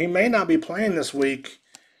Flacco. He may not be playing this week.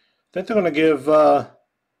 I think they're going to give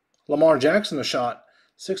Lamar Jackson a shot.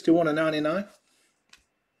 61 of 99.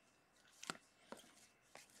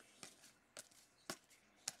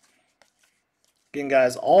 Again,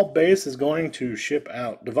 guys, all base is going to ship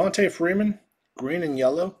out. Devontae Freeman, green and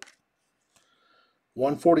yellow.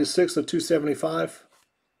 146 of 275.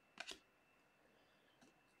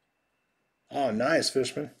 Oh, nice,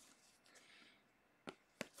 Fishman.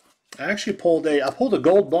 I actually pulled a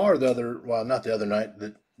gold bar not the other night.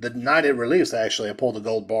 The night it released, actually, I pulled a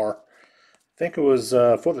gold bar. I think it was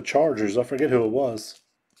for the Chargers. I forget who it was.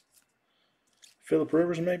 Phillip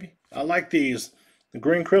Rivers, maybe? I like these. The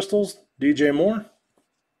green crystals, DJ Moore.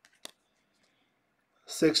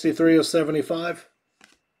 63 of 75.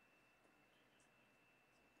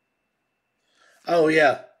 Oh,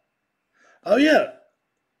 yeah. Oh, yeah.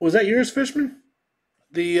 Was that yours, Fishman?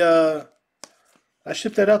 I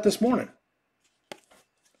shipped that out this morning.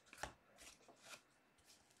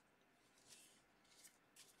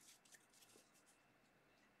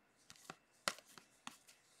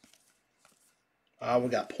 We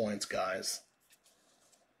got points, guys.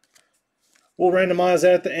 We'll randomize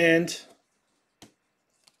that at the end.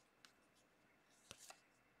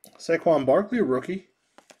 Saquon Barkley, rookie.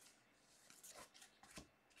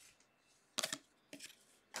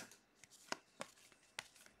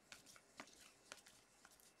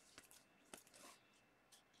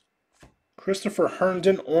 Christopher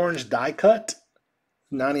Herndon, orange die cut.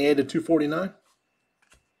 98 of 249.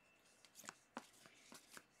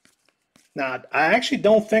 Now, I actually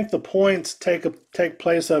don't think the points take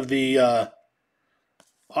place of the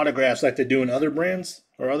autographs like they do in other brands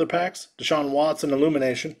or other packs. Deshaun Watson,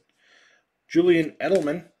 illumination. Julian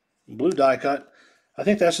Edelman, blue die cut. I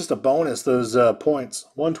think that's just a bonus, those points.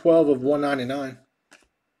 112 of 199.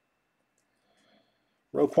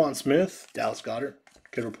 Roquan Smith, Dallas Goedert,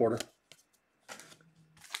 Kid Reporter.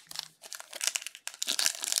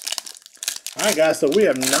 All right, guys, so we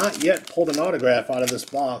have not yet pulled an autograph out of this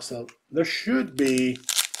box. So there should be,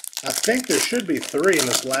 I think there should be 3 in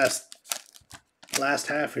this last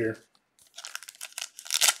half here.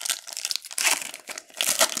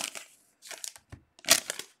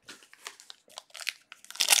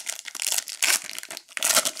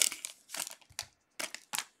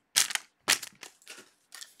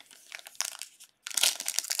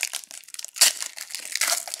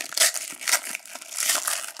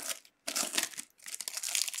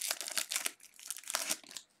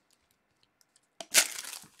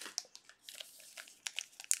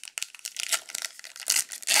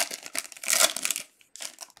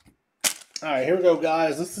 All right, here we go,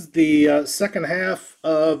 guys. This is the second half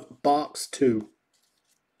of box 2.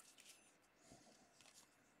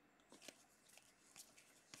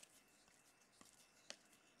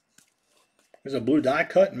 There's a blue die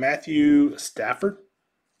cut, Matthew Stafford.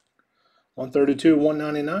 132,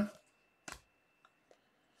 199.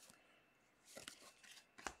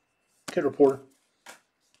 Kid Reporter.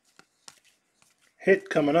 Hit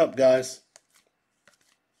coming up, guys.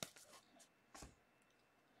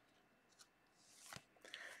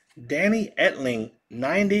 Danny Etling,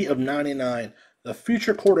 90 of 99. The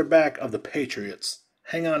future quarterback of the Patriots.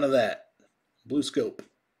 Hang on to that. Blue scope.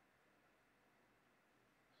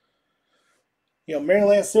 You know,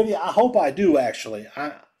 Maryland City, I hope I do, actually.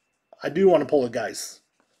 I do want to pull a Geis.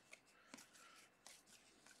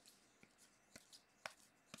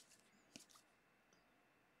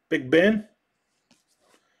 Big Ben.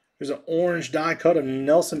 There's an orange die cut of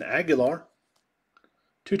Nelson Aguilar.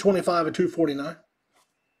 225 and 249.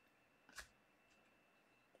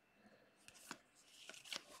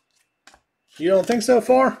 You don't think so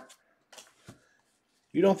far?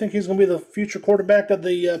 You don't think he's going to be the future quarterback of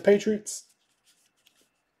the Patriots?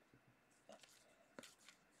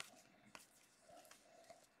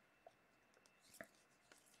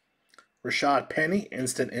 Rashad Penny,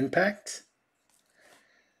 instant impact.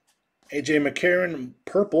 AJ McCarron,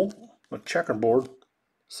 purple, with checkerboard,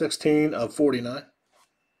 16 of 49.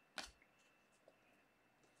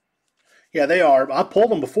 Yeah, they are. I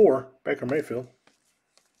pulled them before, Baker Mayfield.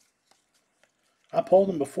 I pulled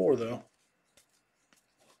them before, though.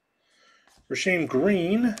 Rasheem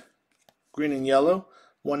Green, green and yellow,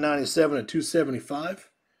 197 and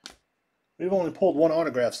 275. We've only pulled one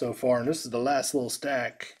autograph so far, and this is the last little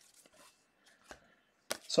stack.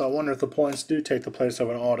 So I wonder if the points do take the place of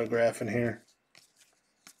an autograph in here.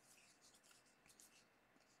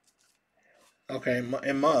 Okay,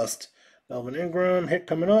 it must. Melvin Ingram, hit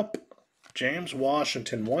coming up. James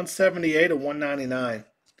Washington, 178 of 199.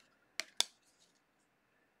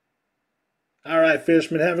 All right,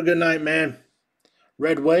 Fishman, have a good night, man.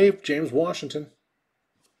 Red Wave, James Washington.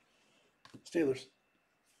 Steelers.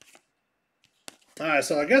 All right,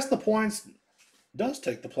 so I guess the points does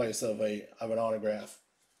take the place of an autograph.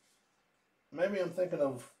 Maybe I'm thinking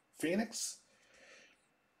of Phoenix.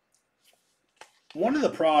 One of the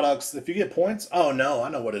products, if you get points, oh no, I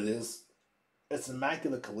know what it is. It's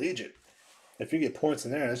Immaculate Collegiate. If you get points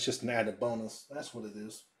in there, it's just an added bonus. That's what it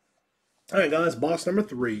is. All right, guys, box number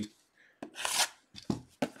 3.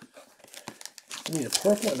 We need a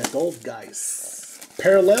purple and a gold Geis.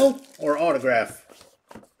 Parallel or autograph?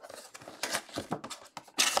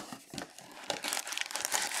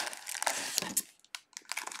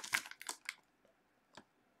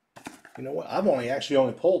 You know what? I've actually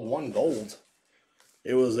only pulled one gold.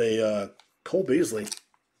 It was a Cole Beasley.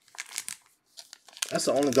 That's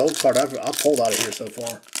the only gold card I've pulled out of here so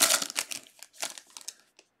far.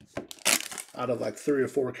 Out of like 3 or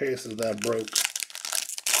 4 cases that I broke.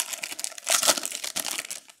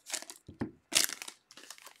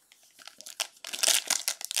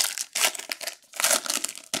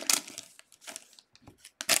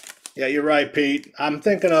 Yeah, you're right, Pete. I'm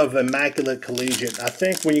thinking of Immaculate Collegiate. I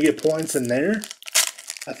think when you get points in there,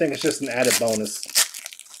 I think it's just an added bonus,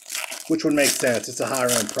 which would make sense. It's a higher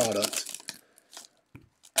end product.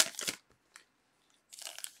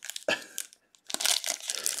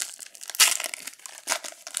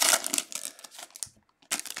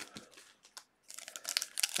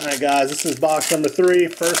 All right, guys, this is box number 3,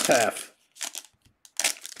 first half.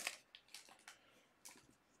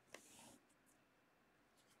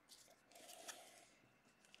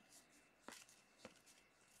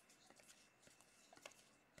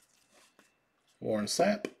 Warren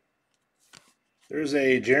Sapp. There's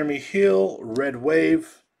a Jeremy Hill, Red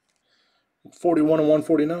Wave, 41 and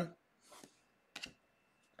 149.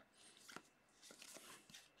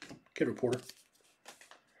 Kid Reporter.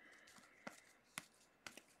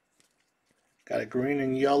 Got a green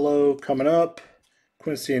and yellow coming up.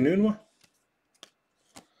 Quincy Enunwa.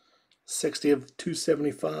 60 of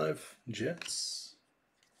 275. Jets.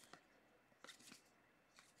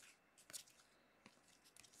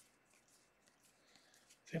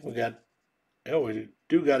 I think we got, oh, we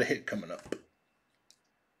do got a hit coming up.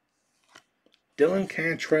 Dylan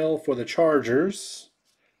Cantrell for the Chargers.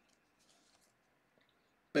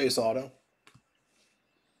 Base auto.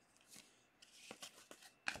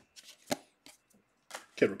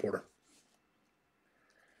 Kid Reporter.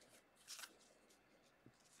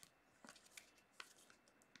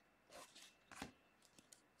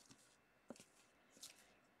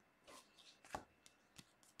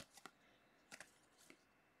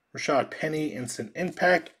 Rashad Penny, instant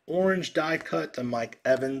impact. Orange die cut to Mike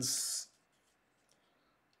Evans.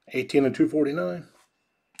 18 and 249.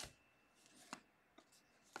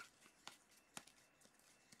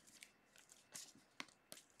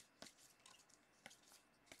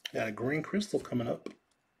 Got a green crystal coming up.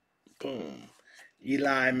 Boom.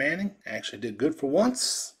 Eli Manning actually did good for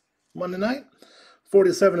once Monday night.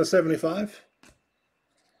 47-75.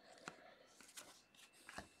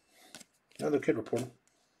 Another kid reporter.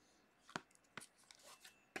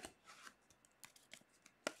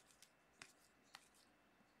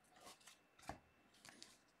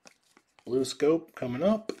 Blue scope coming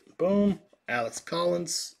up. Boom. Alex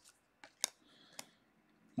Collins.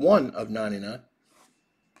 1/99.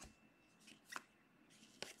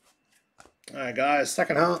 All right, guys.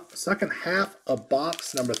 Second half of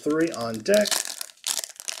box number 3 on deck.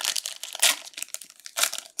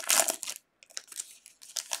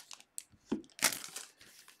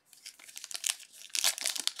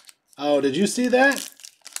 Oh, did you see that?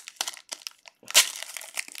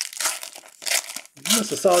 You must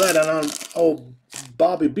have saw that on old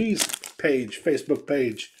Bobby B's page, Facebook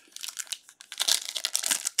page.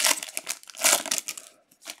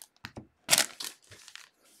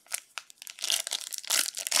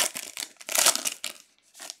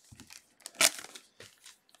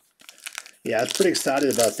 Yeah, I was pretty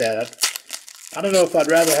excited about that. I don't know if I'd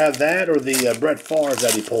rather have that or the Brett Favre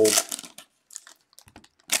that he pulled.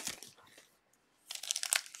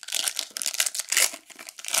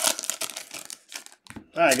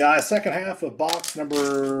 All right, guys, second half of box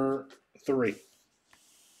number 3.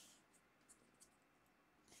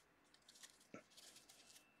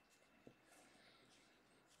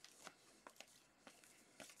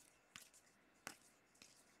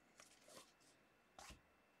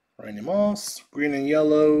 Randy Moss, green and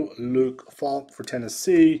yellow, Luke Falk for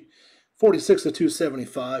Tennessee,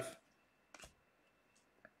 46-275.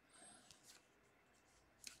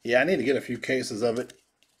 Yeah, I need to get a few cases of it.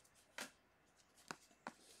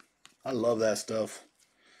 I love that stuff.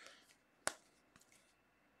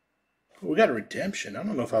 We got a redemption. I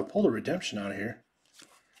don't know if I pulled a redemption out of here.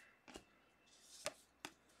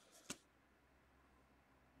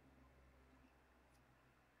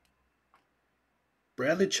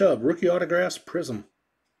 Bradley Chubb, rookie autographs, Prizm,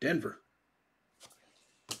 Denver.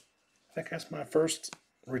 I think that's my first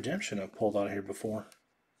redemption I've pulled out of here before.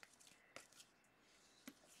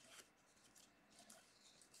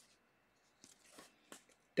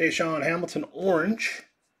 Deshaun Hamilton, orange.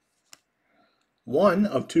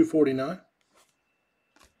 1/249.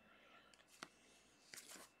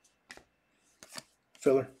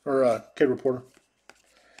 Filler, or kid reporter.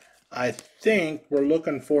 I think we're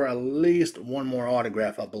looking for at least one more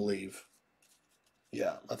autograph, I believe.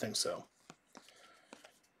 Yeah, I think so.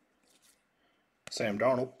 Sam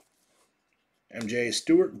Darnold. MJ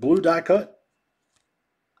Stewart, blue die cut.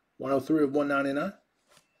 103/199.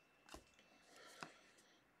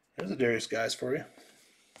 There's a Darius guys for you.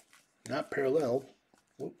 Not paralleled.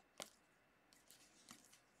 Whoop.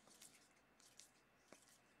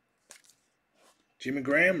 Jimmy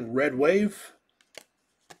Graham, red wave.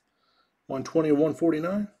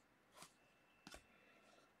 120/149.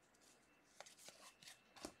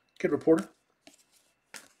 Kid reporter.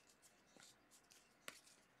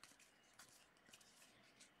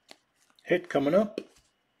 Hit coming up.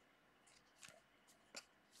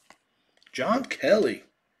 John Kelly.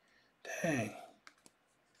 Dang.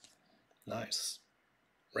 Nice.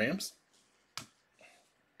 Rams.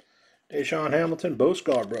 Deshaun Hamilton, Bo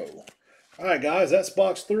Scarborough. All right, guys, that's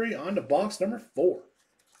box 3. On to box number 4.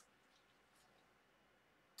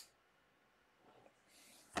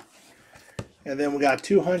 And then we got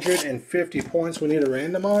 250 points we need to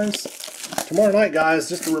randomize. Tomorrow night, guys,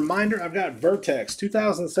 just a reminder, I've got Vertex,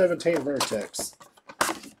 2017 Vertex.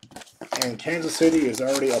 And Kansas City is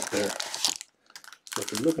already up there. So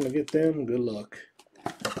if you're looking to get them, good luck.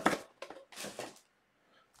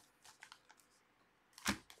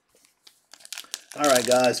 All right,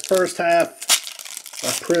 guys, first half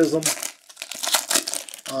of Prizm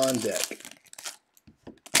on deck.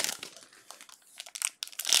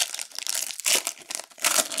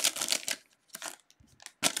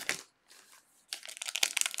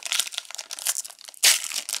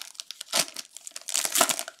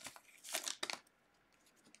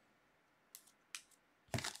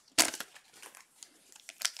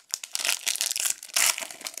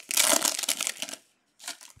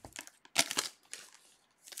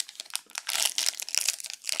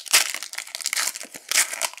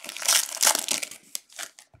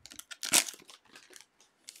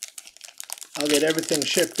 I'll get everything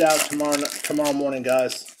shipped out tomorrow morning,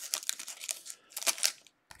 guys.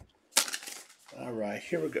 All right,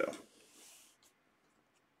 here we go.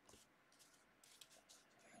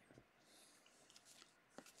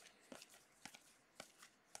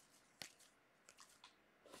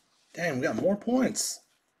 Damn, we got more points.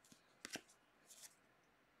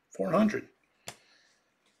 400.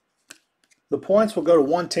 The points will go to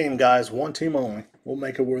one team, guys. One team only. We'll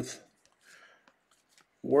make it worth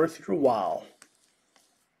your while.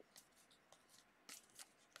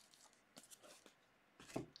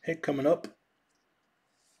 Hit coming up.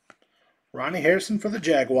 Ronnie Harrison for the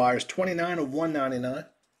Jaguars, 29 of 199.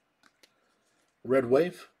 Red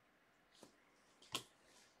Wave.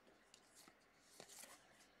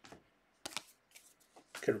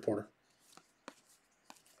 Kid Reporter.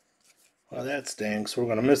 Well, that stinks. We're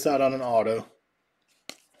going to miss out on an auto.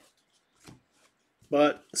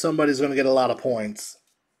 But somebody's going to get a lot of points.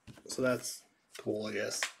 So that's cool, I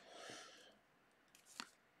guess.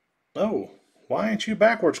 Oh, why ain't you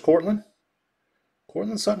backwards, Cortland?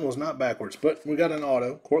 Cortland Sutton was not backwards, but we got an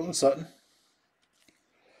auto. Cortland Sutton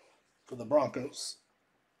for the Broncos.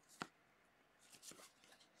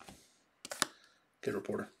 Kid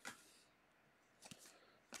Reporter.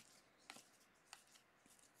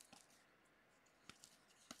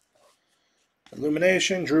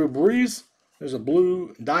 Illumination, Drew Brees. There's a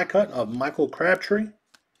blue die cut of Michael Crabtree.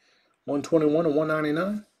 121 and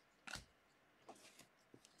 199.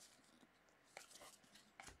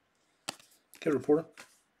 Kid Reporter.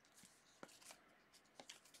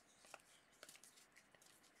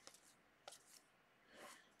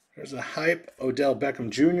 There's a hype Odell Beckham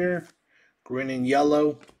Jr. Green and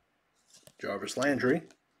yellow Jarvis Landry.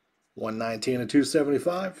 119 and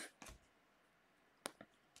 275.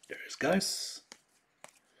 There's guys.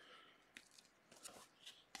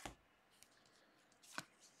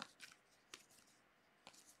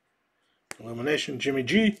 Illumination, Jimmy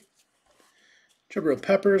G. Jabril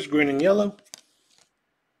Peppers, green and yellow.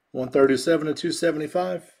 137 and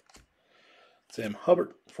 275. Sam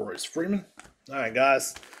Hubbard for his Freeman. All right,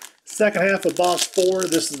 guys. Second half of box 4.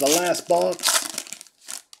 This is the last box.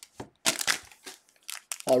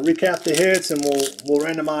 I'll recap the hits and we'll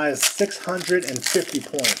randomize 650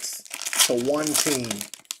 points to one team.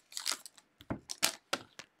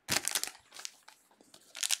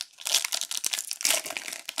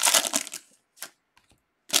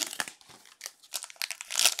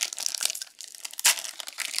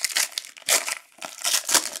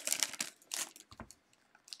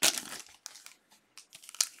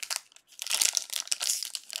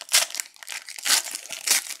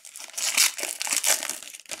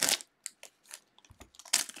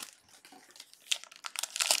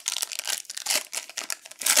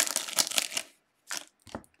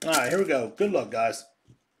 All right, here we go. Good luck, guys.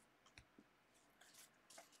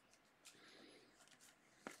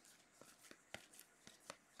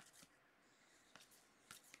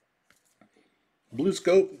 Blue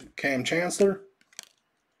Scope, Cam Chancellor.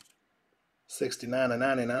 69 and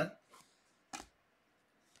 99.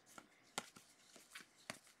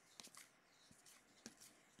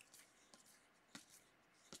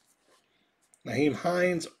 Naheem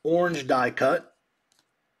Hines, orange die cut.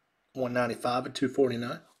 195 and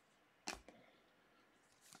 249.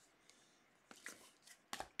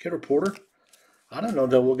 Kid Reporter. I don't know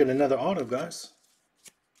that we'll get another auto, guys.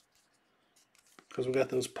 Because we got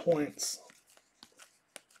those points.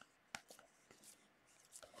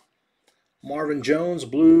 Marvin Jones,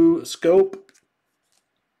 blue scope.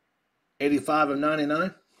 85 of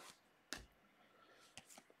 99.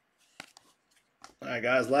 All right,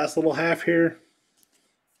 guys. Last little half here.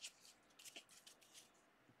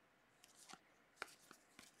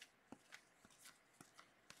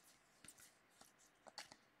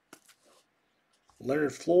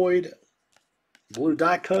 Leonard Floyd, blue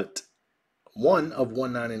die cut, 1 of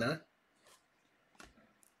 199.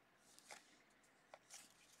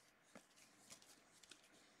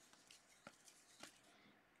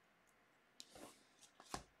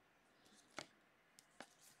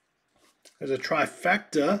 There's a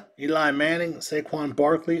trifecta: Eli Manning, Saquon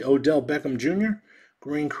Barkley, Odell Beckham Jr.,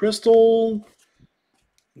 green crystal,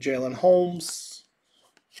 Jalen Holmes,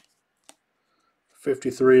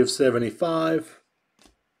 53 of 75.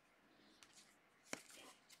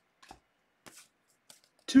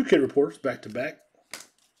 2 Kid Reporters back to back.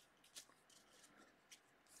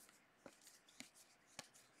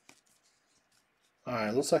 All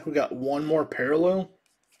right, looks like we got one more parallel.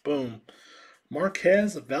 Boom.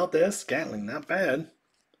 Marquez Valdez Scantling, not bad.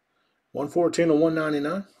 114 to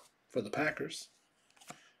 199 for the Packers.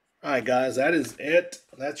 All right, guys, that is it.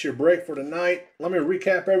 That's your break for tonight. Let me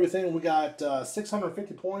recap everything. We got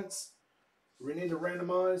 650 points. We need to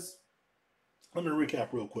randomize. Let me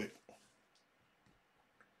recap real quick.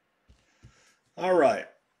 All right.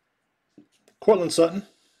 Cortland Sutton,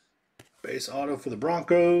 base auto for the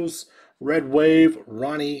Broncos. Red Wave,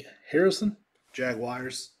 Ronnie Harrison,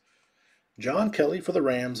 Jaguars. John Kelly for the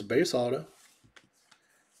Rams, base auto.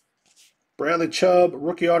 Bradley Chubb,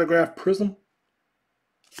 rookie autograph, Prizm.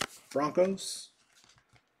 Broncos.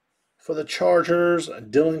 For the Chargers,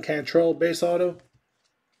 Dylan Cantrell, base auto.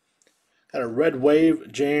 Got a red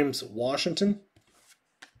wave, James Washington.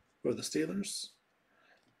 For the Steelers.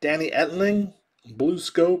 Danny Etling, blue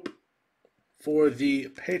scope. For the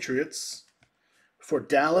Patriots. For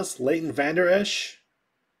Dallas, Leighton Vander Esch,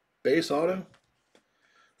 base auto.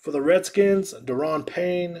 For the Redskins, Daron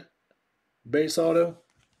Payne, base auto.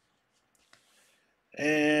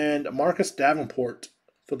 And Marcus Davenport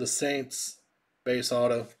for the Saints, base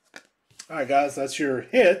auto. All right, guys, that's your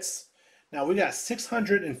hits. Now, we got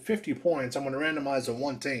 650 points. I'm going to randomize on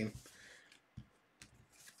one team.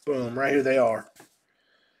 Boom, right here they are.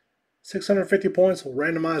 650 points. We'll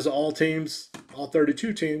randomize all teams, all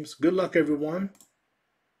 32 teams. Good luck, everyone.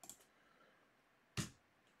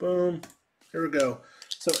 Boom. Here we go.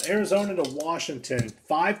 So, Arizona to Washington,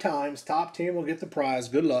 5 times. Top team will get the prize.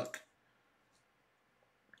 Good luck.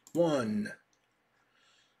 1,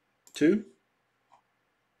 2,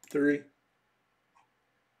 3,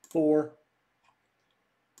 4,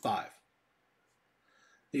 5.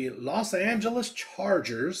 The Los Angeles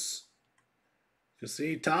Chargers. You can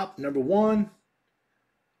see top, number 1,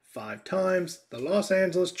 5 times. The Los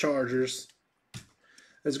Angeles Chargers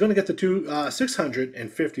is going to get the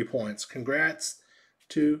 650 points. Congrats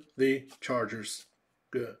to the Chargers.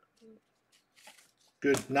 Good.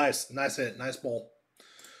 Good. Nice hit. Nice bowl.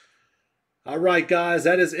 All right, guys,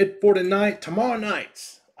 that is it for tonight. Tomorrow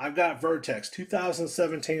night, I've got Vertex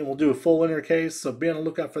 2017. We'll do a full inner case, so be on the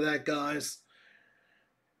lookout for that, guys.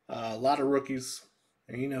 A lot of rookies,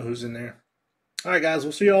 and you know who's in there. All right, guys,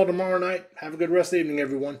 we'll see you all tomorrow night. Have a good rest of the evening,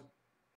 everyone.